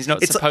things when he's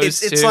not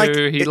supposed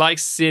to. He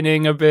likes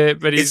sinning a bit,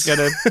 but he's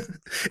gonna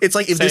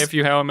say a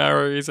few Hail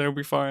Marys and it'll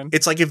be fine.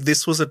 It's like if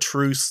this was a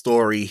true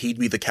story, he'd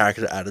be the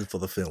character added for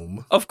the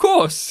film. Of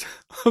course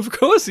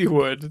he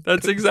would.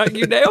 That's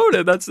exactly, you nailed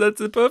it. That's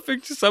the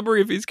perfect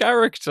summary of his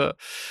character.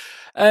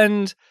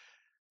 And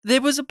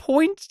there was a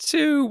point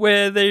too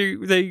where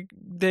they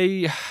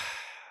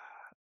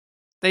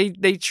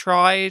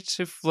try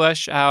to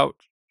flesh out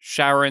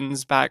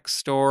Sharon's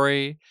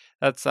backstory.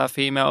 That's our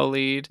female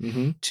lead,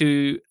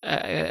 to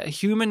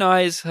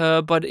humanize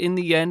her, but in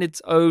the end, it's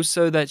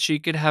so that she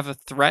could have a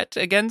threat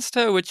against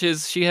her, which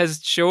is she has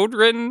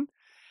children,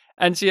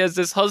 and she has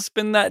this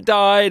husband that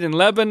died in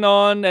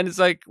Lebanon, and it's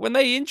like, when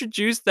they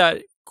introduced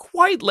that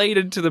quite late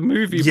into the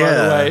movie, by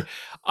the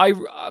way,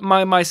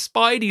 my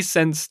spidey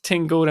sense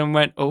tingled and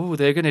went, oh,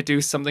 they're going to do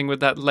something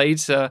with that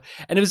later,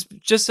 and it was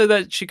just so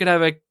that she could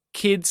have a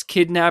kids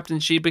kidnapped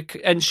and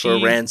for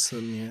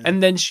ransom,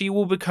 and then she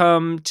will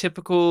become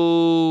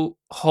typical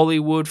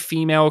Hollywood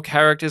female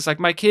characters, like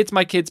my kids,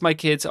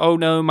 oh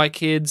no, my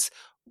kids,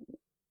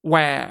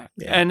 where?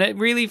 And it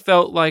really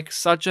felt like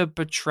such a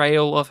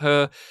betrayal of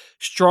her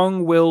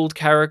strong-willed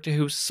character,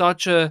 who's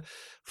such a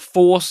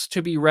force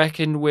to be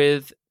reckoned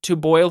with, to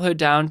boil her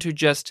down to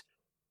just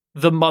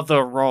the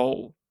mother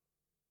role,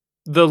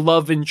 the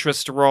love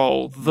interest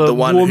role, the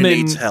one woman who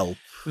needs help,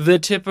 the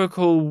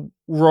typical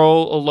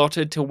role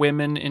allotted to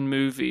women in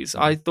movies.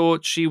 I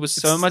thought she was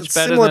so much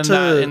better than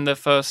that in the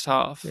first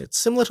half. It's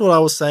similar to what I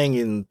was saying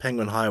in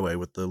Penguin Highway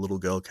with the little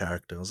girl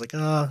character. I was like,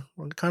 I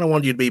kind of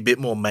wanted you to be a bit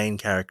more main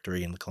character-y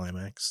in the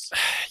climax.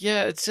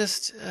 Yeah, it's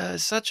just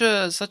such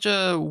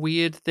a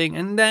weird thing.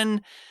 And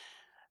then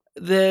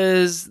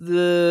there's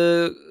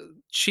the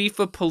chief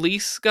of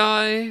police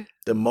guy.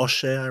 The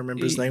Moshe, I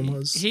remember his name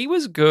was. He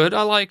was good.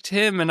 I liked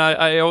him, and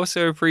I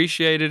also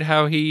appreciated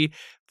how he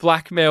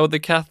blackmailed the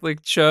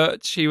Catholic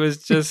Church. He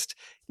was just,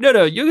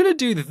 no, you're going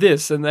to do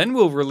this and then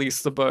we'll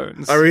release the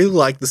bones. I really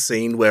like the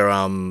scene where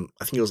I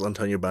think it was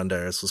Antonio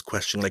Banderas was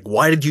questioning, like,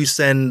 why did you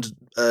send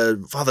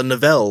Father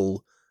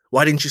Novell?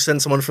 Why didn't you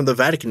send someone from the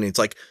Vatican? And it's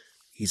like,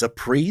 he's a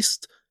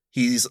priest,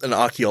 he's an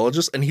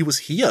archaeologist, and he was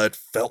here. It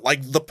felt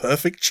like the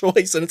perfect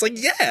choice. And it's like,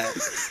 yeah,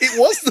 it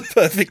was the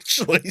perfect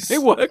choice.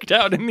 It worked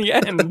out in the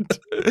end.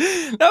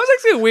 That was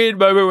actually a weird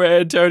moment where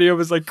Antonio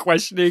was like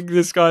questioning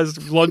this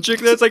guy's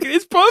logic. It's like,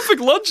 it's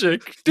perfect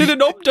logic. Does it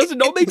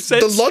not make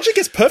sense? The logic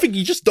is perfect.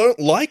 You just don't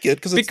like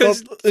it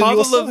because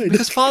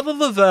Father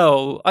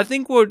Lavelle, I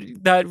think what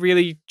that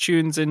really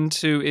tunes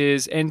into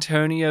is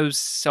Antonio's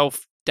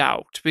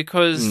self-doubt,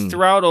 because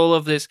throughout all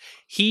of this,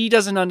 he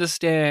doesn't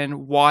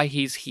understand why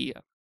he's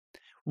here.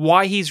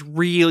 Why he's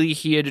really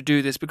here to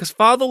do this, because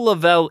Father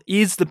Lavelle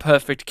is the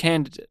perfect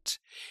candidate.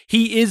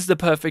 He is the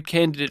perfect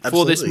candidate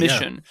for this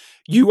mission.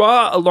 Yeah. You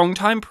are a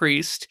longtime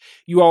priest.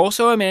 You are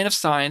also a man of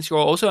science. You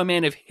are also a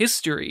man of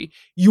history.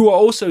 You are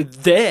also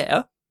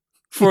there.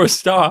 for a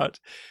start.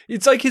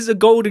 It's like he's a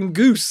golden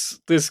goose,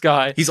 this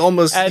guy. He's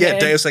almost, And-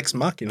 Deus Ex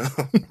Machina.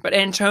 But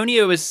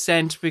Antonio is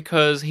sent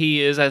because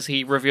he is, as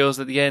he reveals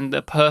at the end,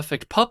 the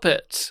perfect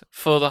puppet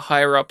for the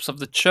higher-ups of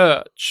the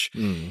church.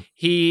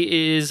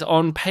 He is,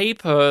 on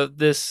paper,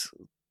 this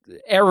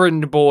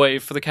errand boy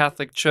for the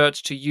Catholic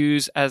Church to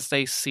use as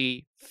they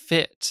see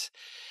fit.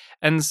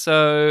 And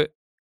so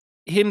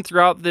him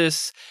throughout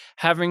this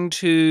having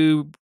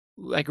to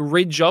like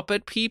ridge up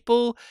at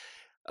people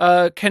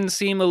can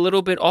seem a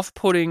little bit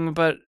off-putting,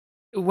 but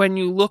when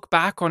you look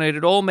back on it,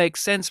 it all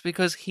makes sense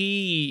because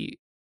he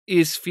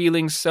is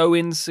feeling so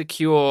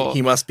insecure.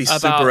 He must be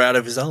super out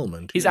of his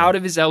element. He's out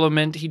of his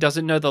element. He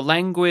doesn't know the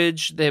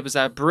language. There was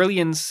a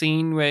brilliant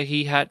scene where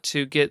he had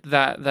to get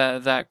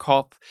that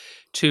cop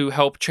to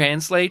help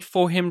translate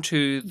for him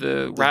to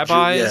the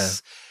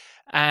rabbis.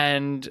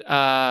 And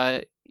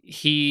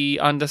he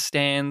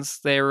understands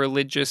their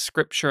religious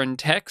scripture and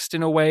text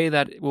in a way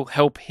that will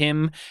help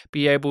him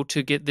be able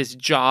to get this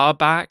jar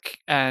back.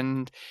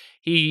 And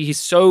he's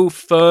so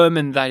firm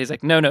in that. He's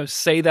like, no,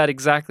 say that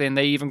exactly. And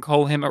they even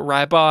call him a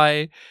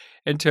rabbi,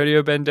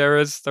 Antonio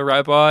Banderas, the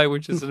rabbi,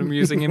 which is an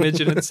amusing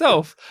image in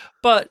itself.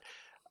 But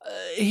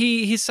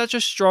he's such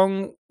a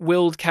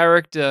strong-willed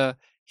character.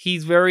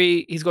 He's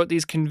got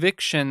these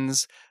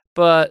convictions,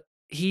 but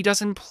he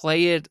doesn't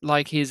play it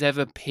like he's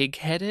ever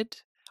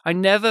pig-headed. I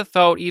never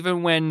felt,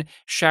 even when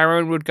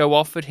Sharon would go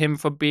off at him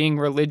for being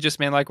religious,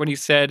 man, like when he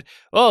said,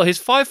 oh, he's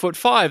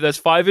 5'5", that's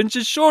 5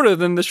 inches shorter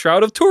than the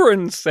Shroud of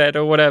Turin said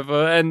or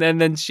whatever. And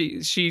then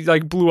she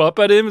like blew up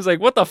at him. It's like,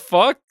 what the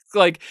fuck?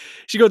 Like,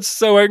 she got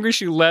so angry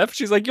she left.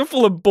 She's like, you're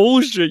full of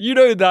bullshit. You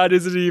know that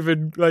isn't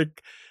even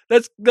like...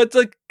 That's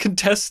like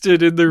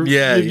contested in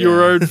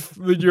your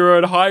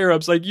own higher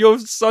ups. Like, you're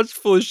such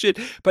full of shit.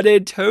 But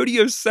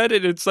Antonio said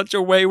it in such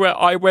a way where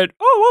I went,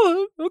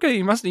 oh well,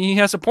 okay, he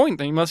has a point.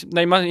 He must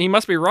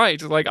be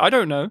right. Like, I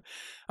don't know.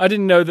 I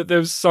didn't know that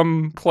there's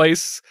some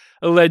place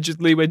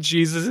allegedly where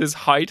Jesus'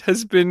 height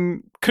has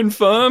been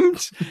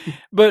confirmed.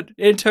 But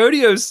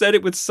Antonio said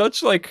it with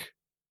such like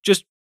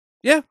just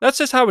that's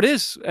just how it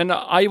is. And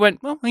I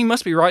went, well, he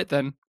must be right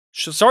then.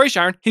 Sorry,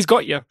 Sharon, he's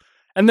got you.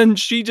 And then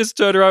she just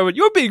turned around and went,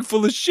 you're being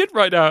full of shit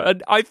right now.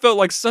 And I felt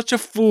like such a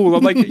fool.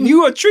 I'm like,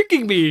 you are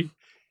tricking me.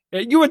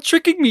 You are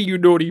tricking me, you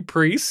naughty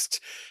priest.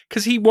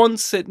 Because he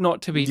wants it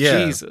not to be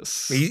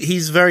Jesus.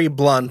 He's very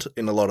blunt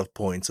in a lot of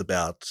points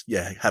about,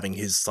 having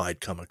his side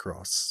come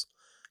across.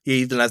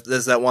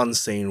 There's that one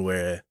scene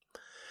where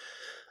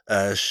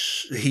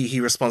he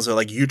responds to her,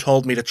 like, you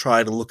told me to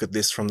try to look at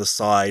this from the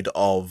side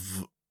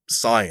of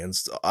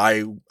science.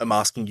 I am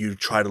asking you to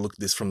try to look at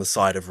this from the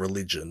side of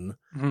religion.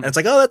 And it's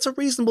like, oh, that's a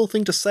reasonable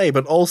thing to say,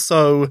 but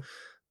also,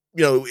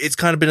 it's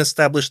kind of been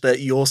established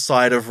that your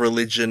side of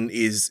religion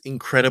is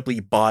incredibly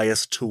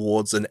biased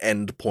towards an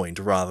end point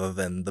rather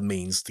than the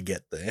means to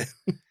get there.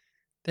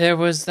 There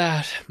was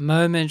that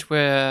moment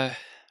where,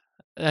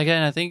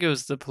 again, I think it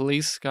was the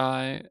police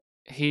guy,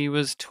 he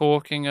was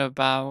talking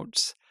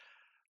about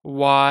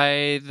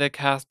why the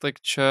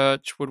Catholic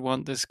Church would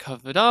want this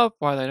covered up,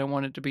 why they don't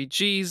want it to be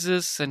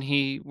Jesus, and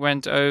he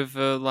went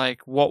over,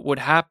 like, what would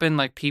happen,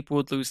 like, people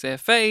would lose their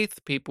faith,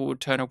 people would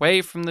turn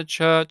away from the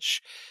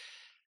church,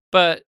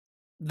 but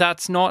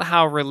that's not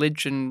how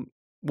religion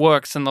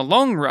works in the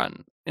long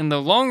run. In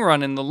the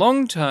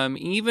long term,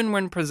 even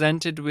when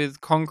presented with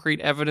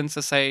concrete evidence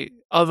to say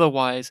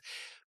otherwise,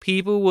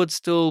 people would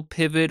still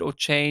pivot or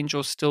change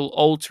or still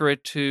alter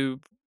it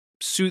to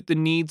suit the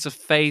needs of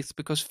faith,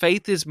 because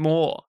faith is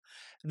more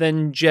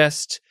than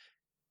just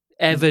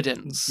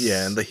evidence.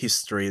 Yeah, and the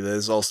history.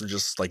 There's also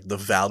just like the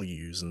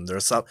values, and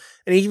there's some.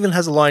 And he even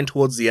has a line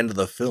towards the end of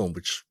the film,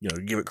 which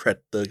give it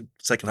credit, the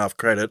second half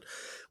credit,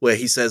 where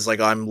he says like,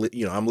 I'm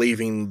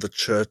leaving the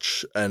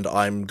church and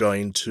I'm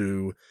going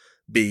to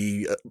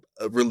be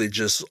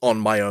religious on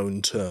my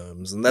own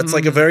terms, and that's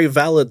like a very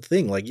valid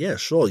thing. Like, yeah,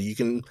 sure, you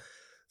can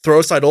throw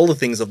aside all the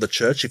things of the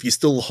church if you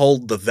still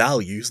hold the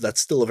values. That's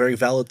still a very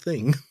valid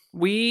thing.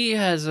 We,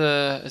 as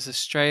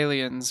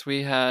Australians,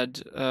 we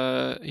had,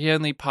 he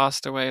only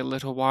passed away a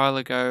little while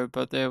ago,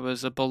 but there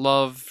was a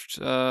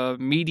beloved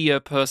media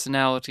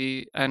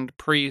personality and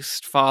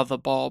priest, Father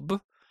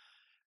Bob,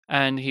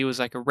 and he was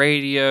like a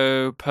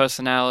radio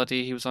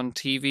personality. He was on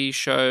TV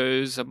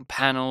shows and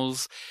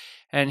panels,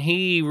 and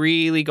he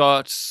really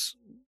got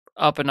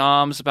up in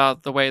arms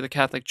about the way the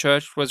Catholic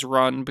Church was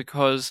run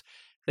because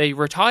they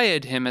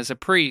retired him as a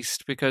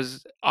priest,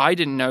 because I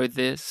didn't know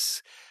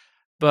this,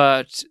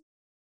 but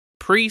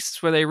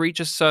priests, when they reach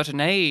a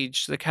certain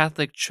age, the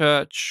Catholic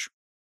Church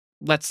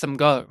lets them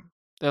go.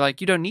 They're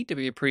like, you don't need to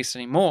be a priest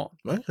anymore.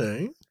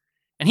 Okay.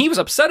 And he was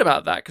upset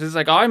about that, because it's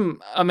like,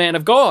 I'm a man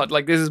of God.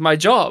 Like, this is my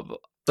job.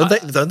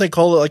 Don't they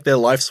call it like their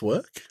life's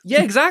work?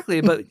 Yeah,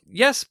 exactly. But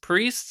yes,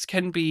 priests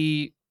can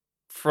be,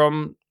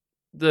 from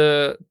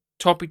the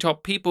top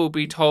people,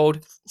 be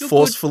told,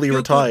 forcefully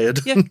retired.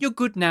 Yeah, you're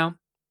good now.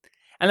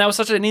 And that was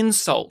such an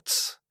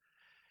insult.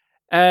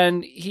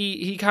 And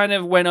he kind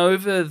of went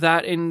over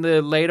that in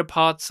the later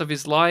parts of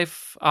his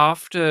life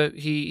after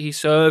he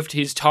served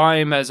his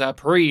time as a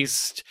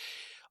priest,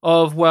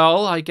 of,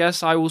 well, I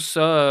guess I will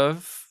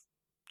serve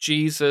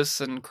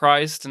Jesus and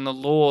Christ and the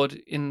Lord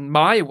in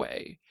my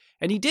way.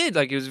 And he did.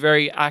 Like, he was a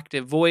very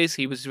active voice.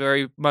 He was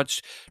very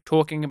much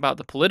talking about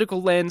the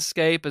political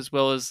landscape as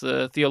well as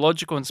the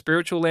theological and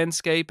spiritual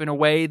landscape in a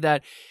way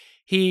that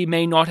he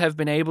may not have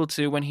been able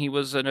to when he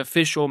was an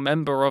official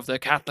member of the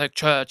Catholic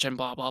Church and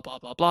blah, blah, blah,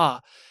 blah, blah.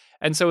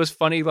 And so it was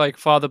funny, like,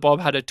 Father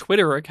Bob had a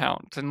Twitter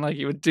account, and, like,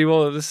 he would do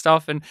all of this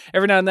stuff, and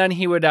every now and then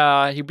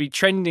he'd be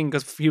trending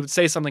because he would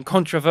say something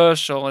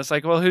controversial, and it's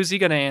like, well, who's he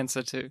going to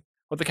answer to?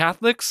 What, the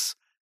Catholics?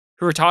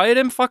 Who retired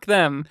him? Fuck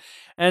them.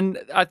 And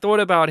I thought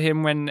about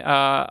him when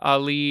our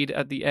lead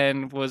at the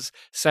end was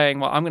saying,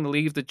 well, I'm going to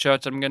leave the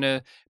church. I'm going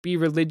to be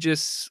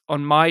religious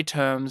on my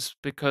terms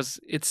because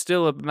it's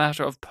still a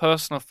matter of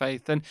personal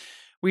faith. And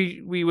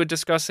we were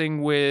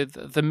discussing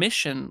with The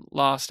Mission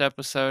last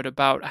episode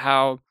about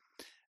how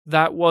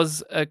that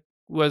was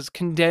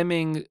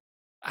condemning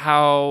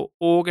how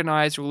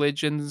organized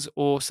religions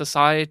or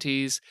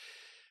societies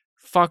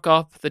fuck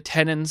up the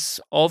tenets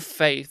of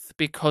faith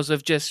because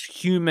of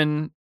just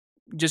human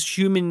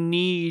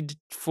need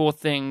for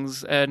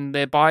things and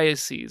their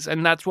biases.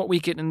 And that's what we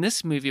get in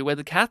this movie, where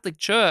the Catholic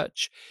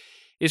Church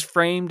is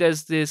framed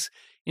as this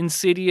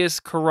insidious,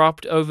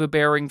 corrupt,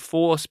 overbearing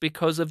force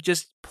because of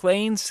just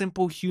plain,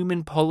 simple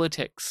human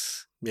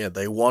politics. Yeah,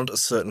 they want a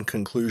certain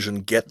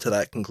conclusion, get to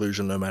that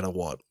conclusion no matter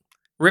what.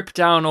 Rip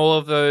down all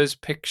of those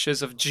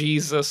pictures of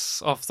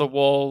Jesus off the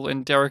wall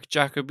in Derek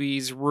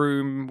Jacobi's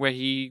room where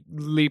he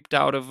leaped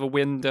out of a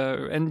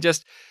window, and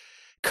just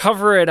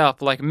cover it up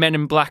like Men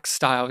in Black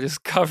style,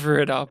 just cover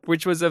it up,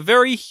 which was a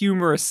very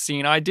humorous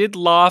scene. I did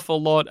laugh a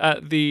lot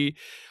at the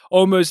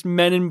almost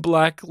Men in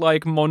Black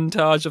like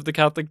montage of the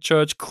Catholic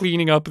Church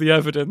cleaning up the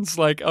evidence.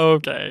 Like,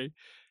 okay,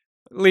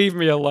 leave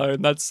me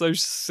alone. That's so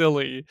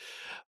silly.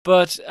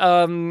 But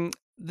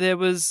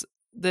there's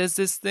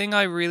this thing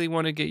I really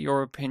want to get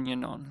your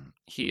opinion on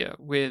here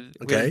with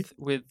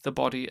the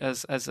body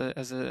as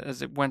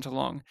it went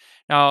along.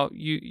 Now,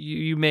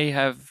 you may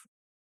have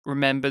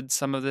remembered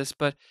some of this,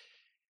 but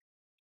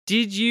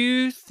did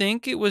you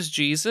think it was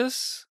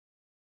Jesus?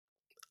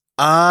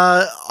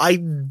 I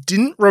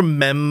didn't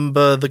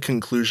remember the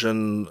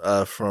conclusion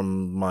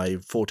from my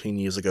 14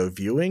 years ago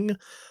viewing,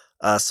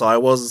 so I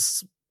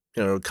was,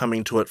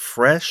 coming to it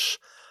fresh.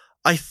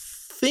 I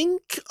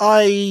think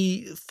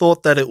I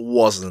thought that it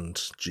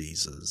wasn't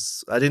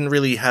Jesus. I didn't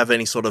really have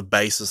any sort of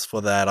basis for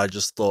that. I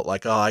just thought,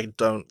 like, I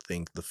don't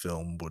think the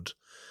film would,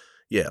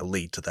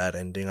 lead to that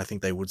ending. I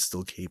think they would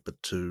still keep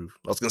it to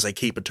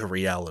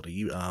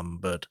reality,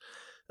 but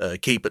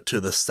keep it to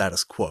the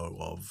status quo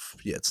of,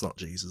 it's not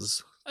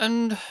Jesus.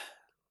 And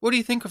what do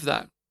you think of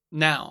that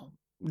now?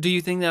 Do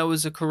you think that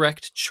was a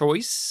correct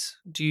choice?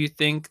 Do you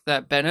think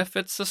that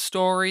benefits the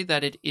story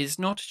that it is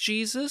not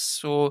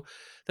Jesus? Or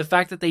the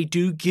fact that they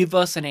do give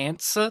us an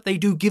answer? They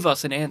do give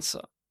us an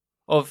answer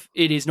of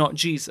it is not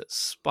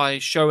Jesus by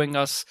showing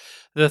us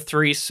the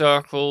 3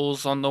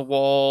 circles on the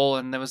wall,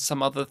 and there was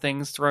some other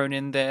things thrown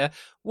in there.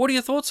 What are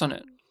your thoughts on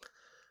it?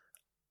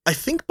 I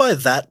think by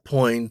that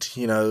point,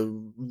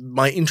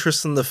 my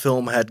interest in the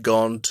film had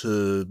gone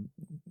to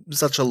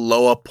such a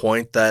lower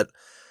point that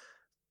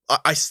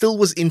I still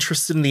was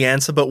interested in the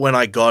answer, but when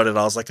I got it,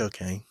 I was like,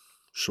 okay,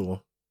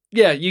 sure.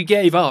 Yeah, you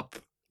gave up.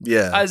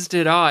 Yeah. As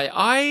did I.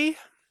 I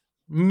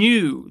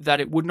knew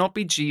that it would not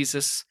be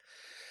Jesus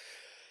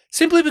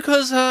simply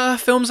because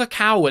films are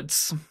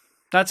cowards.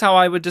 That's how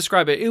I would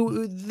describe it.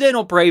 They're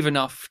not brave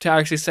enough to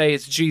actually say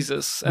it's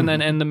Jesus and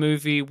then end the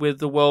movie with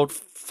the world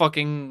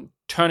fucking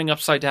turning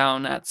upside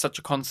down at such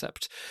a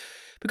concept.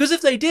 Because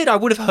if they did, I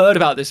would have heard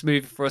about this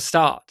movie for a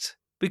start.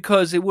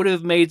 Because it would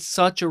have made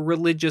such a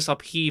religious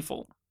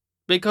upheaval.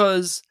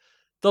 Because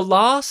The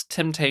Last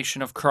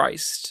Temptation of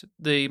Christ,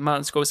 the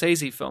Martin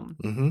Scorsese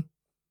film,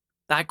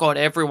 that got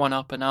everyone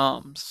up in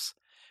arms.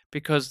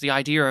 Because the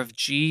idea of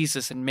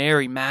Jesus and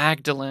Mary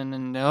Magdalene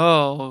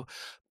and,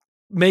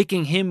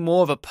 making him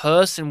more of a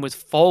person with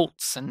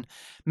faults and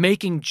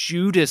making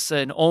Judas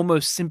an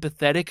almost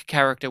sympathetic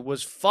character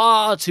was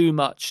far too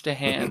much to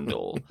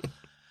handle.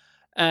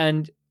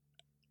 And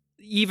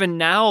even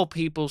now,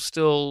 people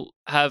still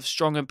have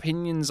strong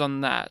opinions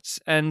on that.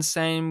 And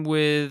same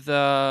with,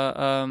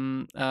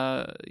 what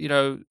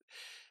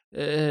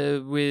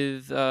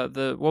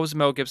was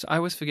Mel Gibson? I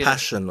always forget.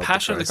 Passion of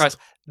the Christ.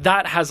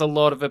 That has a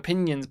lot of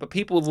opinions, but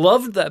people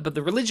loved that. But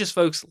the religious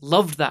folks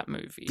loved that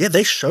movie. Yeah,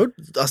 they showed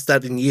us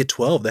that in year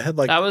 12. They had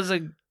that was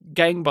a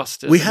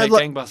gangbusters. We had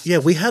gangbusters. Yeah,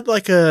 we had I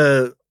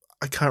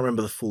can't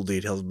remember the full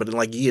details, but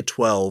in year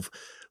 12,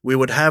 we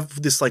would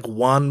have this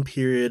one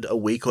period a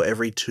week or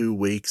every 2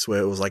 weeks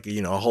where it was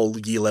a whole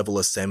year level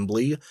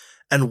assembly.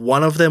 And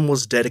one of them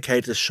was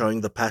dedicated to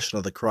showing the Passion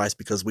of the Christ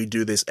because we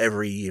do this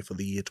every year for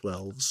the year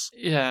 12s.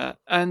 Yeah.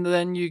 And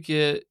then you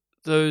get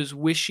those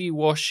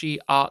wishy-washy,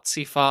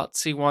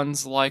 artsy-fartsy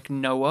ones like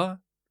Noah,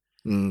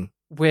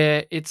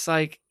 where it's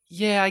like,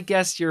 yeah, I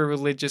guess you're a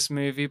religious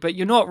movie, but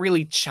you're not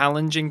really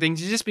challenging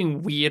things. You're just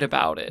being weird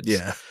about it.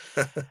 Yeah.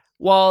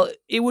 While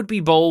it would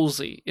be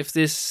ballsy if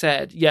this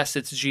said, yes,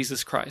 it's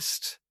Jesus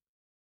Christ.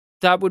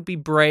 That would be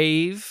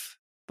brave,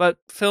 but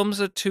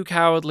films are too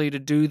cowardly to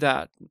do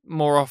that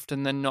more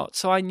often than not.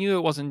 So I knew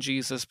it wasn't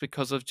Jesus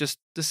because of just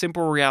the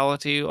simple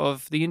reality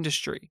of the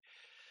industry.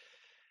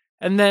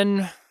 And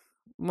then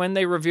when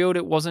they revealed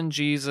it wasn't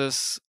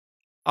Jesus,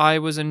 I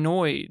was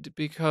annoyed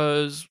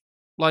because,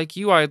 like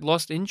you, I had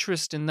lost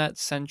interest in that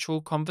central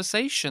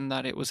conversation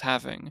that it was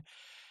having.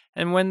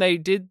 And when they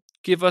did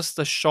give us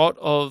the shot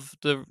of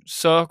the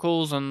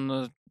circles on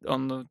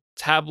the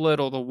tablet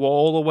or the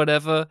wall or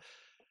whatever,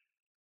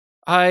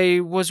 I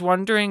was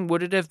wondering,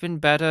 would it have been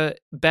better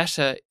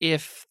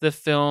if the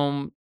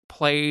film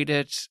played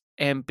it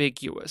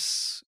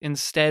ambiguous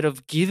instead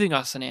of giving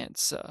us an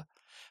answer?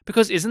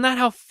 Because isn't that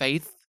how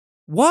faith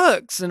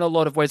works in a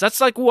lot of ways? That's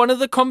like one of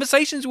the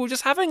conversations we were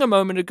just having a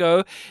moment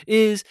ago,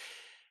 is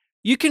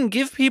you can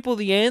give people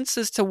the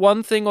answers to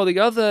one thing or the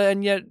other,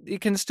 and yet it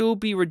can still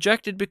be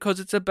rejected because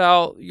it's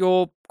about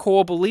your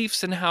core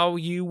beliefs and how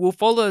you will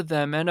follow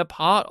them. And a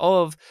part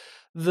of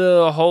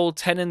the whole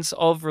tenets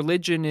of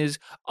religion is,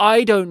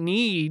 I don't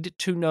need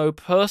to know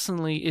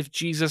personally if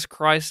Jesus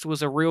Christ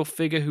was a real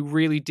figure who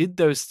really did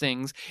those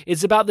things.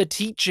 It's about the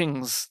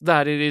teachings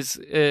that it is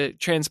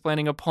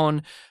transplanting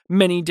upon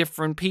many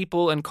different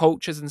people and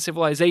cultures and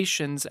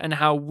civilizations, and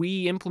how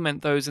we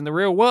implement those in the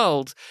real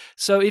world.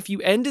 So if you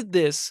ended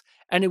this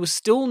and it was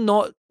still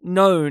not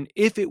known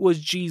if it was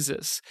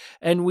Jesus,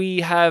 and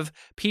we have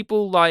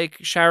people like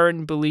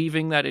Sharon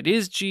believing that it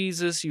is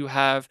Jesus, you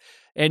have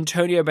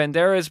Antonio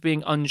Banderas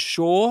being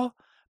unsure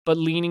but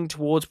leaning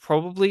towards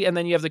probably, and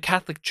then you have the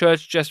Catholic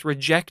Church just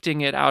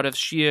rejecting it out of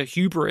sheer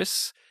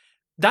hubris,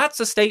 that's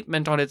a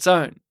statement on its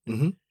own.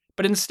 Mm-hmm.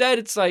 But instead,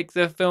 it's like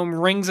the film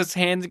wrings its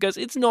hands and goes,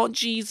 it's not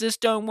Jesus,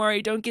 don't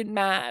worry, don't get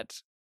mad.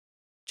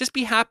 Just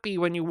be happy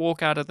when you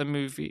walk out of the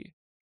movie.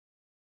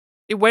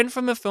 It went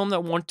from a film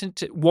that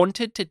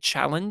wanted to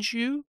challenge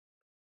you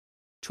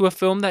to a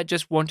film that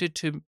just wanted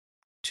to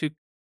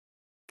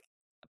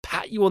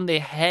pat you on the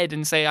head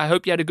and say, I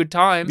hope you had a good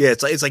time. Yeah,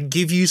 it's like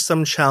give you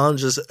some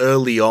challenges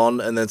early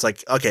on, and then it's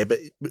like, okay, but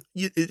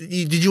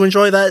did you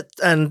enjoy that?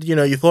 And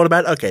you thought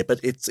about it? Okay, but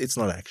it's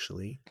not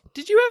actually.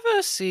 Did you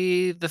ever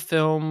see the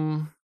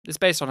film? It's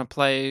based on a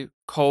play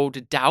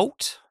called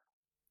Doubt.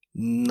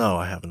 No,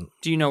 I haven't.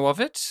 Do you know of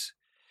it?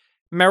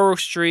 Meryl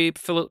Streep,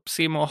 Philip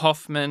Seymour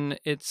Hoffman.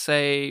 It's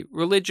a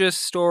religious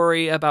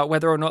story about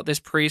whether or not this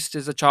priest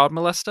is a child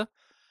molester.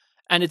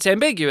 And it's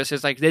ambiguous.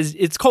 It's like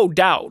it's called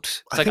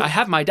Doubt. It's I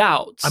have my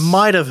doubts. I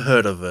might have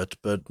heard of it,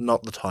 but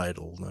not the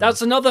title. No.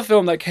 That's another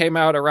film that came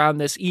out around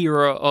this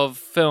era of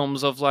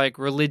films of like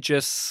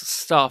religious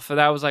stuff, and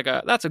that was like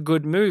that's a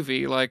good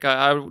movie. Like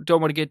I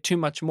don't want to get too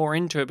much more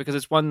into it because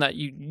it's one that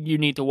you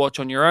need to watch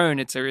on your own.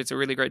 It's a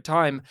really great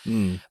time,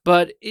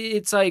 but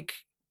it's like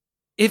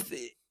if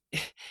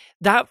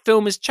that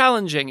film is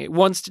challenging, it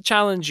wants to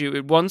challenge you.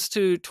 It wants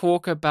to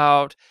talk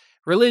about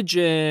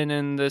religion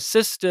and the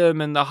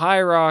system and the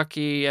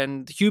hierarchy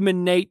and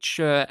human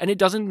nature, and it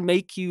doesn't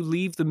make you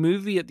leave the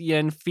movie at the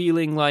end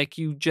feeling like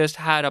you just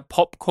had a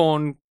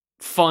popcorn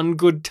fun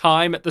good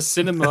time at the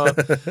cinema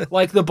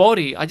like The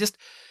Body.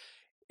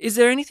 Is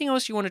there anything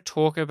else you want to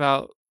talk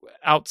about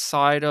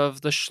outside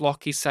of the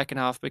schlocky second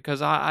half?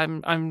 Because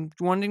I'm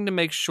wanting to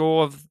make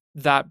sure of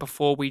that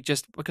before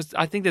because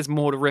I think there's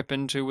more to rip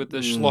into with the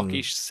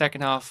schlocky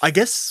second half. I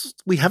guess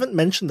we haven't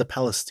mentioned the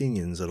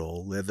Palestinians at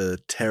all. They're the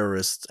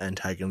terrorist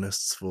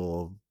antagonists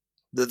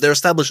they're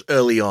established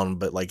early on,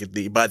 but like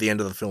by the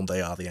end of the film,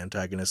 they are the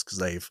antagonists because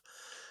they've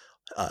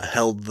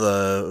held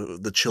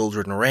the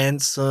children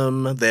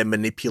ransom. They're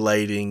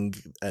manipulating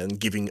and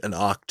giving an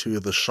ark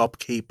to the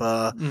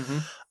shopkeeper.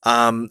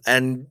 Mm-hmm.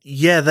 And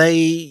yeah,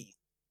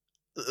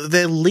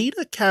 their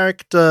leader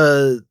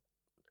character,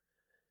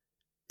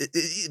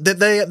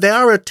 they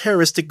are a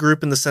terroristic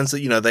group in the sense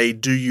that, they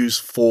do use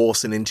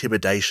force and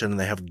intimidation, and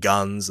they have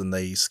guns and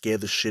they scare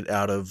the shit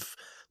out of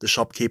the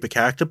shopkeeper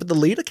character. But the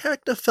leader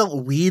character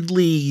felt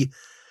weirdly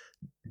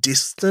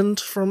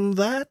distant from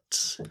that.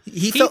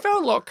 He felt a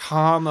lot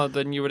calmer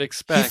than you would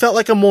expect. He felt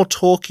like a more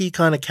talky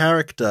kind of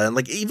character. And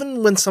like,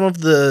 even when some of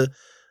the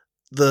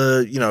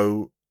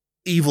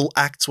evil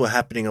acts were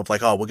happening of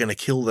like, oh, we're going to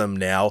kill them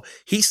now,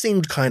 he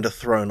seemed kind of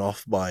thrown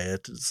off by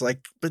it. It's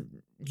like, but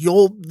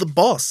you're the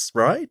boss,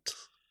 right?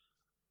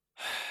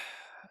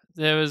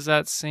 There was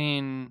that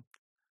scene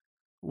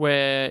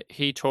where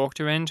he talked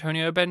to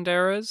Antonio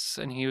Banderas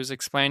and he was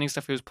explaining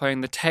stuff. He was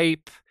playing the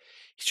tape.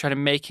 He's trying to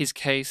make his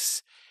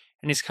case,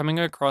 and he's coming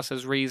across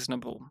as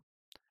reasonable.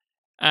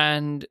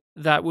 And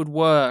that would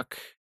work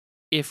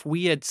if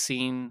we had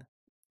seen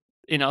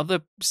in other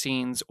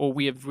scenes, or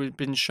we have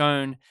been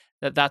shown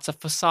that that's a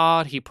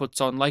facade he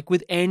puts on, like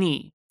with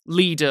any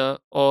leader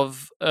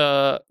of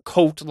a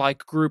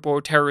cult-like group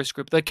or terrorist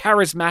group. The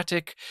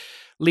charismatic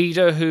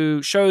leader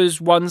who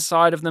shows one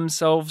side of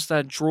themselves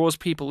that draws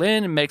people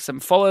in and makes them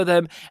follow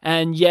them,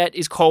 and yet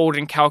is cold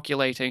and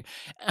calculating.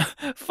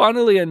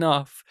 Funnily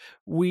enough,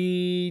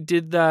 we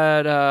did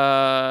that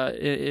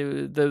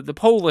the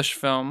Polish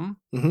film,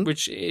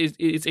 which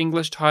its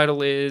English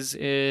title is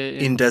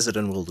In Desert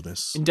and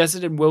Wilderness. In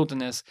Desert and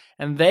Wilderness,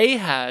 and they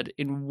had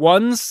in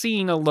one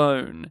scene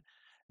alone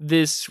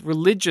this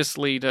religious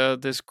leader,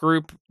 this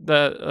group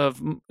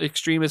of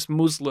extremist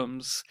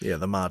Muslims. Yeah,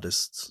 the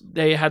Mahdists.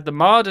 They had the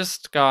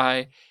Mahdist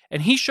guy,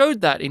 and he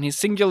showed that in his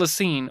singular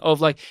scene of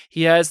like,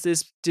 he has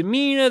this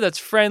demeanor that's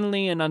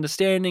friendly and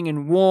understanding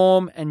and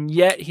warm, and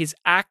yet his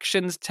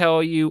actions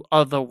tell you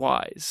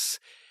otherwise.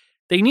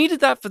 They needed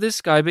that for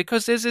this guy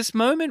because there's this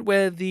moment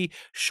where the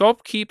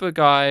shopkeeper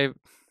guy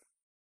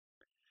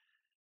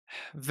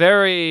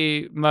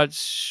very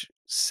much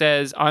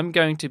says, I'm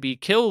going to be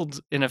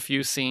killed in a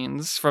few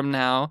scenes from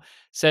now,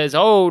 says,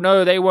 oh,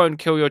 no, they won't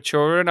kill your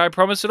children. I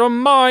promise it on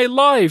my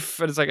life.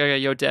 And it's like, okay,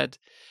 you're dead.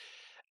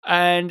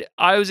 And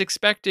I was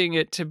expecting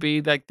it to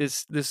be like the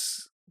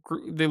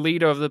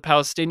leader of the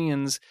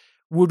Palestinians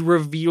would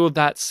reveal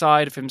that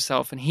side of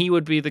himself, and he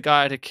would be the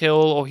guy to kill,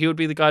 or he would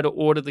be the guy to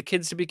order the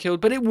kids to be killed.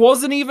 But it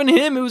wasn't even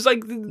him. It was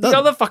like the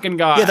other fucking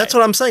guy. Yeah, that's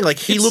what I'm saying. Like,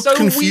 he looked so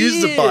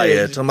confused weird. by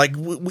it. I'm like,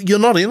 you're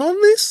not in on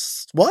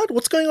this? What?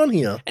 What's going on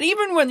here? And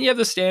even when you have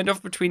the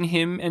standoff between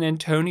him and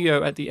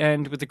Antonio at the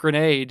end with the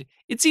grenade,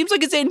 it seems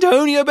like it's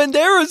Antonio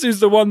Banderas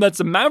who's the one that's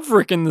a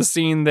maverick in the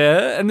scene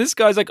there. And this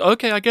guy's like,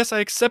 okay, I guess I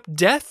accept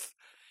death.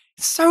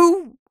 It's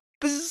so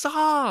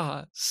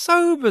bizarre.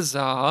 So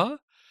bizarre.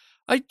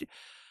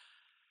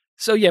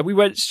 So yeah, we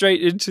went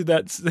straight into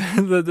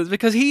that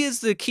because he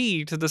is the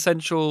key to the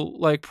central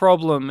like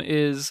problem.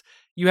 Is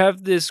you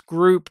have this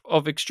group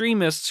of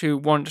extremists who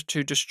want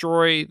to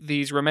destroy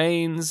these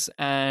remains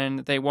and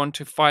they want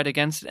to fight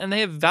against it, and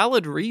they have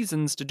valid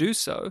reasons to do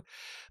so.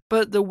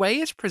 But the way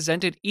it's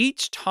presented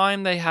each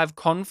time they have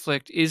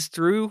conflict is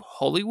through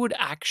Hollywood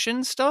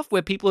action stuff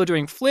where people are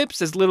doing flips,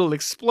 there's little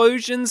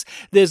explosions,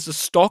 there's the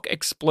stock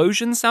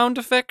explosion sound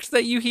effect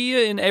that you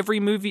hear in every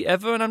movie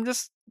ever, and I'm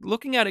just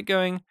looking at it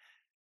going,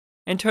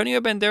 Antonio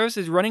Banderas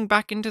is running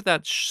back into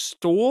that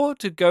store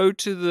to go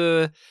to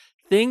the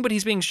thing, but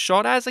he's being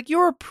shot at. It's like,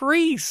 you're a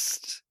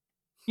priest.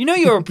 You know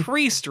you're a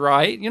priest,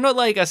 right? You're not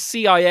like a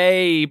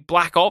CIA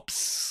black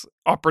ops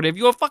operative.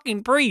 You're a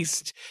fucking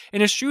priest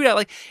in a shootout.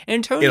 Like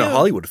Antonio, in a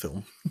Hollywood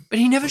film. But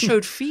he never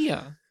showed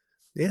fear.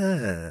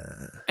 Yeah.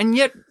 And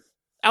yet,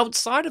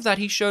 outside of that,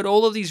 he showed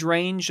all of these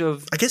range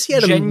of I guess he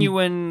had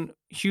genuine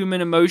human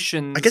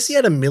emotions. I guess he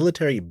had a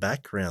military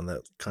background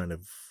that kind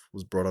of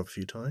was brought up a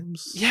few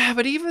times. Yeah,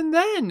 but even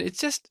then, it's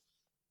just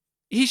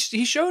he's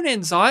shown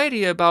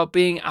anxiety about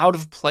being out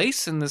of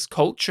place in this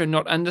culture,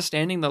 not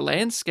understanding the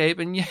landscape,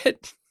 and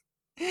yet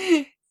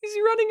he's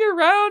running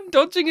around,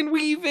 dodging and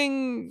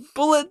weaving,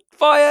 bullet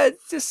fire.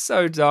 It's just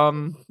so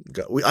dumb.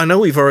 I know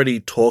we've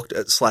already talked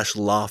 /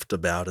 laughed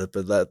about it,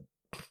 but that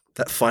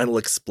final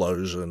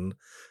explosion,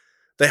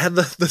 they had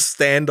the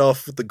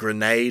standoff with the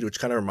grenade, which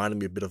kind of reminded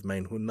me a bit of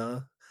Main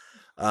Hunna.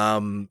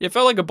 It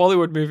felt like a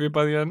Bollywood movie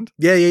by the end.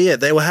 Yeah.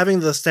 They were having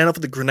the standoff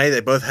with the grenade.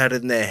 They both had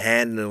it in their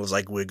hand, and it was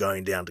like, we're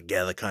going down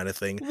together kind of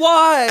thing.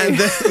 Why? And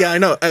then, yeah, I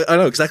know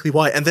exactly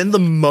why. And then the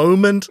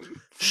moment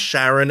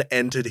Sharon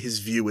entered his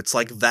view, it's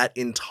like that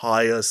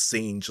entire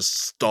scene just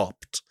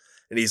stopped.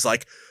 And he's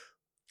like,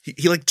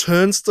 he like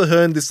turns to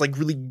her in this like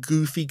really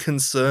goofy,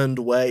 concerned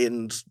way,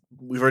 and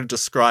we've already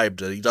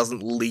described it. He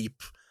doesn't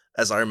leap,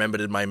 as I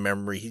remembered in my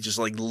memory. He just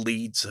like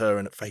leads her,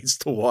 and it fades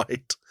to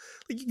white.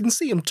 Like, you can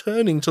see him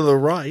turning to the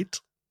right.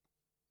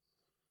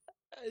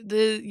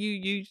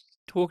 You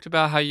talked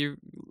about how you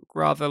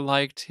rather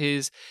liked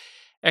his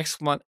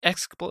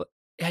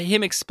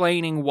him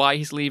explaining why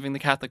he's leaving the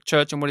Catholic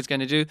Church and what he's going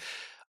to do.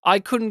 I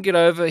couldn't get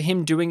over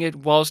him doing it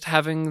whilst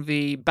having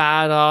the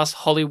badass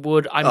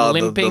Hollywood, I'm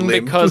limping the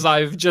limp. because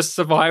I've just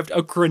survived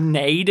a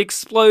grenade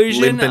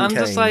explosion. Limp and I'm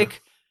just cane.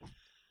 like...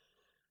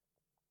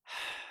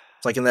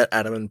 It's like in that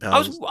Adam and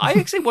Powers. I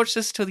actually watched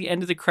this till the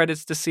end of the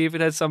credits to see if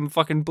it had some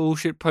fucking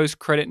bullshit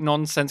post-credit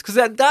nonsense. Because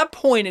at that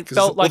point, it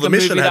felt like a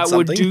movie that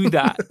would do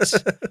that.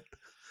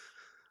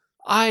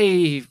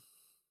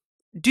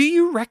 Do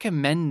you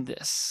recommend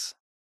this?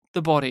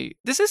 The Body.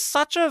 This is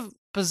such a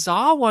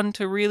bizarre one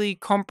to really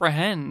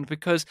comprehend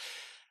because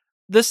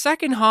the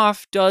second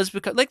half does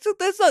become like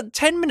there's a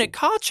 10-minute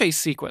car chase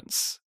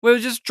sequence where we're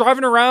just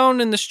driving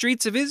around in the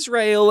streets of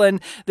Israel,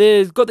 and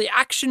they've got the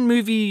action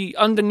movie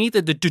underneath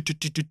it,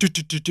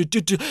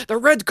 the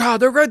red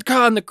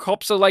car, and the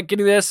cops are like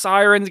getting their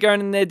sirens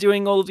going, and they're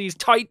doing all these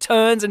tight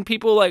turns, and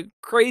people are like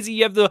crazy.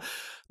 You have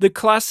the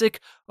classic,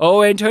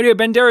 oh, Antonio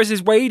Banderas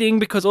is waiting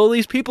because all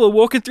these people are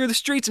walking through the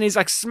streets, and he's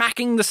like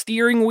smacking the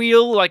steering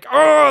wheel, like,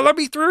 oh, let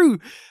me through.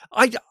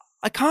 I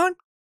can't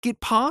get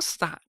past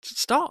that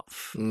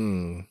stuff.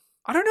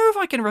 I don't know if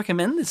I can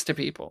recommend this to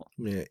people.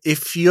 Yeah.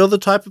 If you're the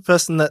type of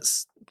person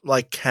that's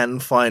like can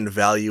find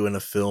value in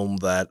a film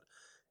that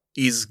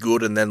is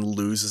good and then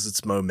loses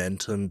its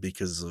momentum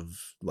because of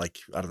like,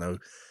 I don't know,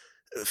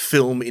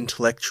 film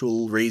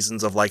intellectual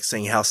reasons of like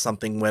seeing how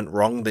something went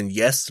wrong, then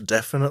yes,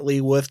 definitely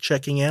worth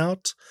checking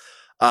out.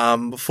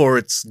 For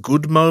its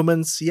good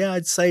moments, yeah,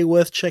 I'd say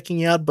worth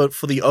checking out. But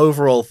for the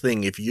overall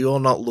thing, if you're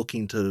not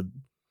looking to,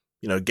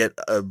 get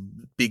a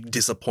big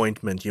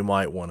disappointment, you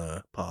might want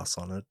to pass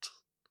on it.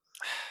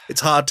 It's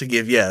hard to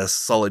give, a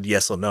solid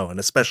yes or no. And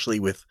especially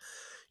with,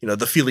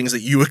 the feelings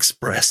that you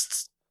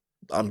expressed,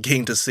 I'm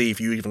keen to see if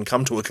you even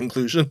come to a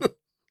conclusion.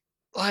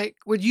 like,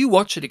 would you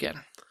watch it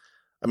again?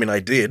 I mean, I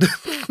did.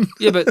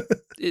 Yeah, but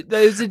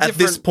there's a different... At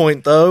this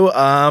point, though,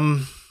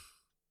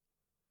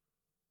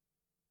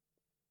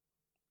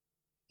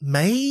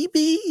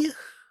 maybe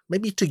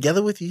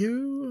together with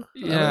you.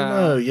 Yeah. I don't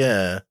know.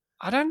 Yeah,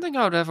 I don't think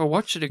I would ever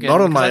watch it again.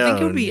 Not on my I think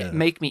it own, would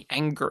make me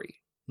angry,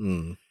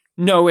 Hmm.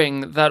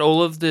 knowing that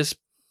all of this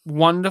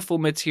wonderful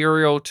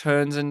material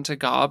turns into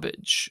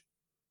garbage.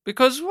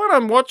 Because when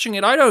I'm watching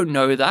it, I don't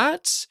know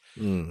that.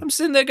 I'm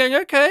sitting there going,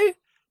 okay,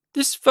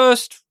 this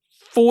first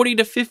 40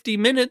 to 50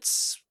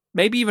 minutes,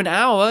 maybe even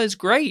hour, is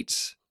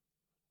great.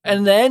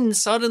 And then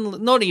suddenly,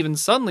 not even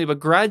suddenly, but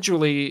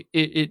gradually,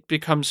 it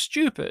becomes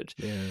stupid.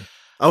 Yeah.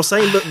 I was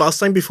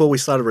saying before we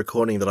started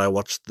recording that I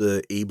watched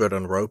the Ebert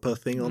and Roper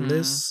thing on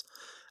this,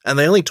 and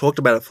they only talked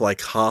about it for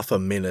like half a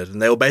minute,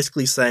 and they were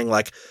basically saying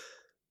like,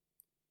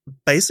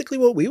 basically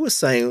what we were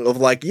saying of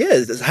like, yeah,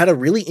 it had a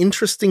really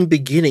interesting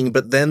beginning,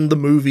 but then the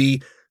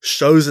movie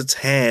shows its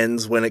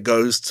hands when it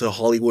goes to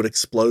Hollywood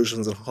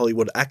explosions and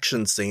Hollywood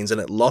action scenes, and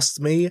it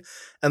lost me.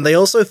 And they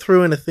also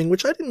threw in a thing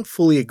which I didn't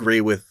fully agree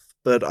with,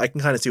 but I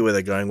can kind of see where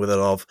they're going with it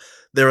of,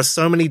 there are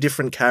so many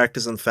different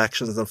characters and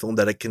factions in the film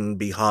that it can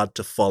be hard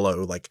to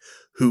follow, like,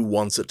 who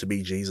wants it to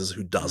be Jesus,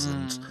 who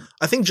doesn't.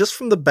 I think just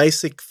from the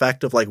basic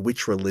fact of, like,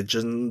 which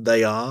religion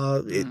they are,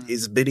 it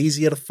is a bit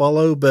easier to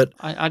follow, but...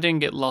 I didn't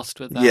get lost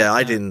with that. Yeah,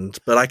 I didn't,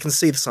 but I can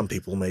see some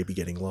people maybe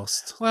getting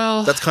lost.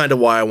 Well... That's kind of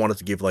why I wanted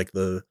to give, like,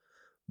 the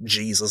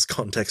Jesus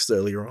context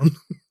earlier on.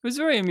 It was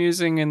very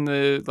amusing in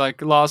the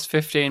last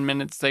 15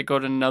 minutes they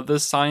got another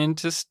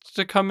scientist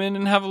to come in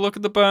and have a look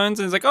at the bones,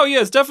 and he's like, oh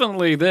yeah, it's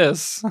definitely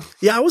this.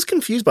 Yeah, I was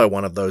confused by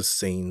one of those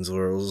scenes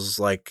where it was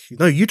like,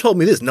 no, you told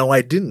me this. No,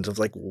 I didn't. I was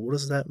like, what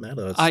does that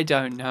matter? I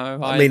don't know.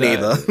 Me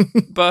neither.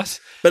 But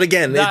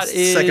again, that it's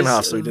is second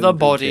half, so we didn't the really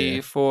body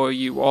care. for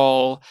you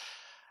all.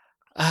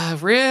 A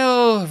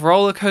real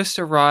roller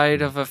coaster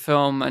ride of a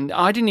film, and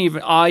I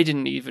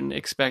didn't even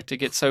expect to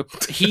get so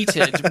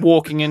heated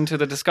walking into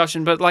the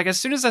discussion. But like as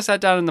soon as I sat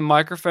down and the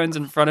microphone's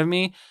in front of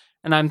me,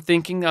 and I'm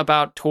thinking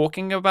about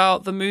talking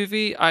about the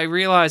movie, I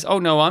realized, oh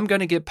no, I'm going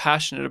to get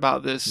passionate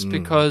about this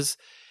because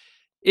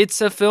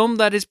it's a film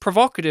that is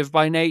provocative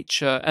by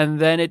nature, and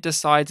then it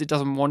decides it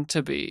doesn't want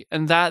to be,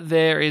 and that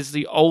there is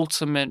the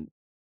ultimate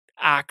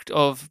act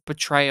of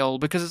betrayal.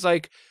 Because it's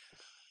like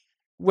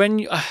when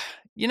you.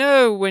 You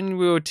know, when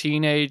we were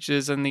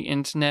teenagers and the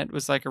internet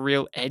was like a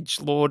real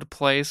edgelord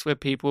place where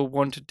people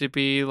wanted to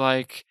be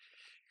like,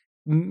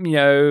 you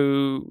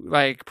know,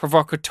 like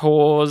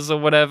provocateurs or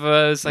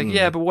whatever. It's like,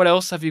 yeah, but what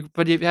else have you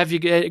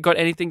got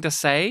anything to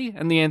say?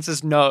 And the answer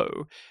is no.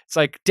 It's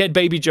like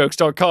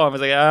deadbabyjokes.com.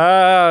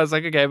 It's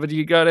like, okay, but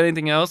you got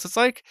anything else? It's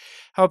like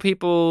how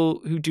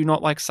people who do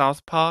not like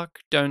South Park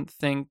don't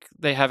think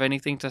they have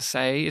anything to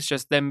say. It's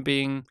just them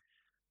being,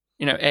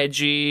 you know,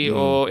 edgy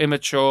or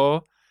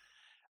immature.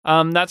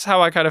 That's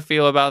how I kind of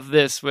feel about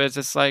this, where it's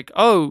just like,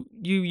 oh,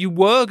 you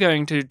were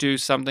going to do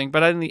something,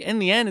 but in the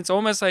end, it's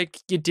almost like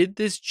you did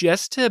this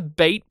just to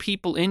bait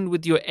people in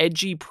with your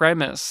edgy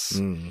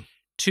premise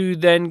to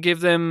then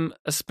give them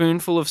a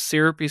spoonful of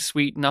syrupy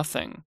sweet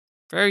nothing.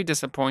 Very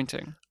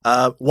disappointing.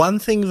 One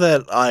thing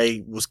that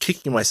I was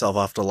kicking myself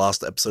after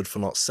last episode for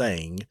not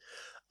saying,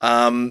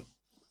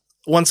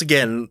 once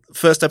again,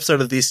 first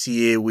episode of this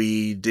year,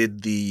 we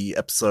did the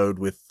episode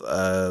with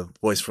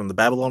boys from the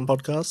Babylon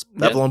podcast,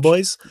 Babylon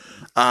Boys.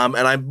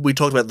 And we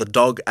talked about the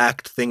dog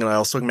act thing, and I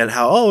was talking about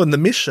how, in the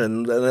mission,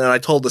 and then I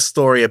told the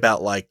story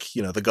about, like,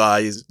 you know, the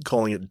guy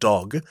calling it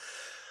dog.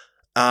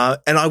 And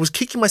I was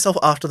kicking myself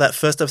after that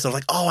first episode,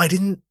 like, I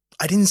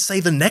didn't say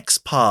the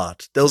next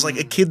part. There was, like,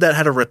 a kid that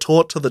had a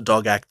retort to the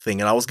dog act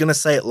thing, and I was going to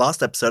say it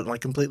last episode, and I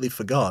completely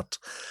forgot.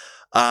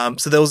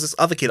 So there was this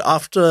other kid,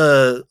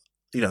 after...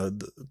 You know,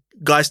 the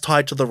guy's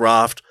tied to the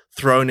raft,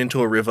 thrown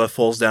into a river,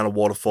 falls down a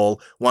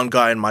waterfall. One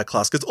guy in my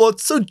class goes, oh,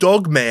 it's so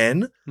dog,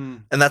 man.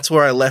 And that's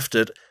where I left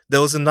it. There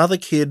was another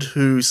kid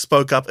who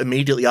spoke up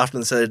immediately after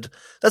and said,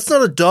 that's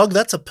not a dog,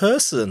 that's a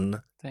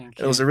person. Thank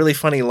you. It was a really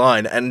funny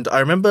line. And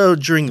I remember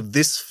during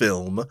this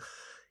film,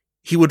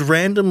 he would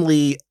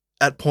randomly,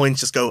 at points,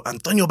 just go,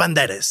 Antonio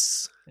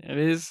Banderas. It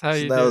is how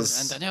you do it.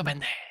 Antonio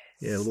Banderas.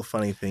 Yeah, a little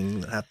funny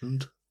thing that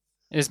happened.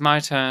 It is my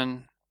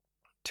turn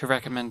to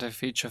recommend a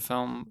feature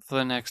film for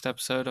the next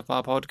episode of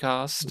our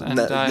podcast. And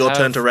your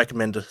turn to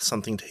recommend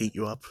something to heat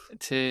you up.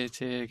 To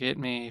get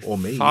me, or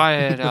me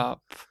fired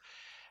up.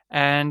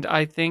 And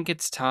I think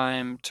it's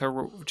time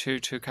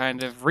to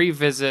kind of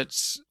revisit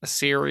a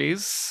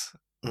series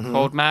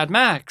called Mad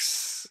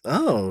Max.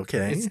 Oh,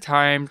 okay. It's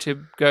time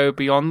to go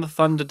beyond the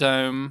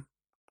Thunderdome.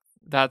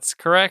 That's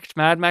correct.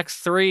 Mad Max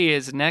 3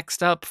 is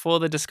next up for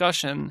the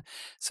discussion.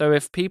 So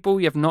if you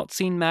have not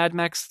seen Mad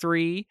Max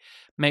 3,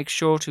 make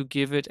sure to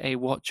give it a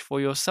watch for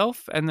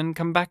yourself and then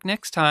come back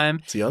next time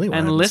it's the only one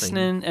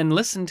and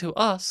listen to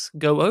us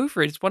go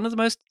over it. It's one of the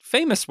most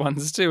famous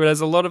ones too. It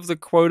has a lot of the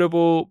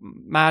quotable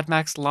Mad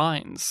Max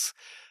lines,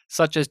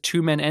 such as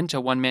 2 men enter,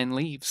 1 man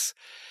leaves.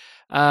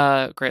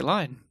 Great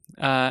line.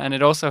 And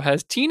it also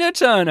has Tina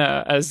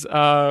Turner as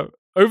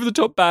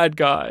over-the-top bad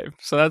guy.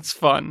 So that's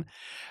fun.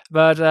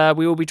 But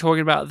we will be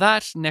talking about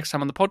that next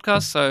time on the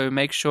podcast, so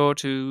make sure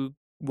to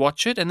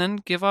watch it and then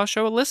give our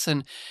show a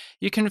listen.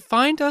 You can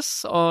find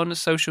us on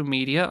social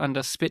media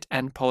under Spit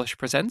and Polish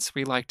Presents.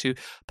 We like to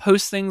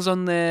post things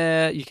on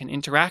there. You can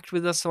interact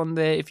with us on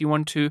there. If you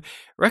want to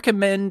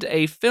recommend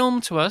a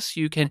film to us,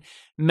 you can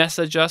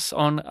message us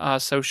on our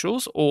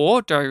socials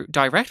or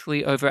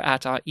directly over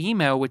at our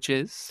email, which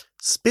is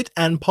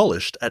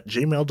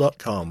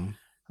spitandpolished@gmail.com.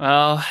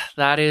 Well,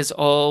 that is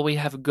all we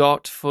have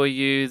got for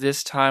you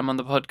this time on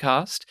the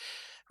podcast.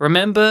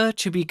 Remember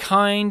to be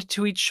kind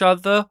to each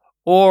other,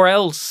 or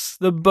else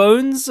the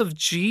bones of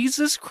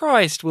Jesus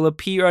Christ will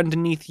appear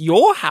underneath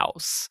your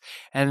house,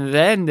 and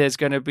then there's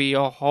going to be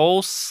a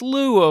whole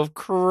slew of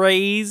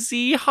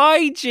crazy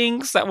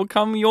hijinks that will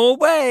come your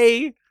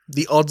way.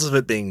 The odds of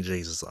it being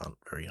Jesus aren't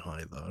very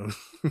high, though.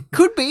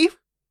 Could be.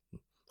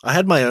 I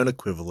had my own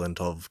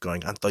equivalent of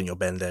going Antonio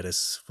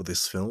Banderas for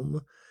this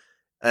film.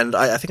 And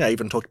I think I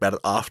even talked about it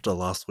after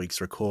last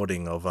week's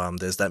recording of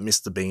there's that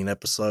Mr. Bean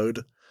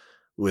episode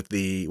with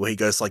where he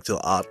goes like to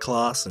art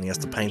class and he has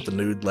to paint the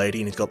nude lady,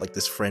 and he's got like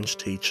this French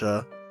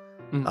teacher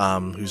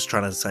who's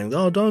trying to say,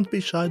 "Oh, don't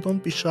be shy, you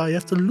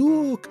have to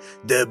look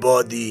the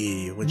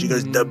body." When she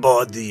goes the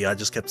body, I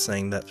just kept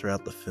saying that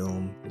throughout the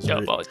film.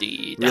 It was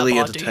really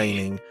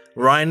entertaining.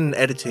 Ryan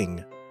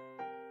editing.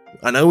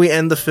 I know we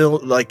end the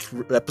film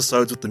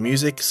episodes with the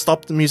music.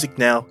 Stop the music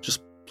now. Just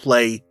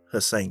play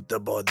her saying the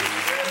body.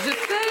 The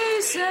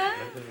face, hein?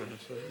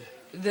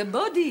 The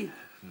body.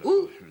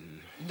 Ooh,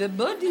 the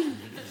body.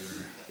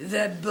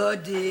 The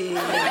body.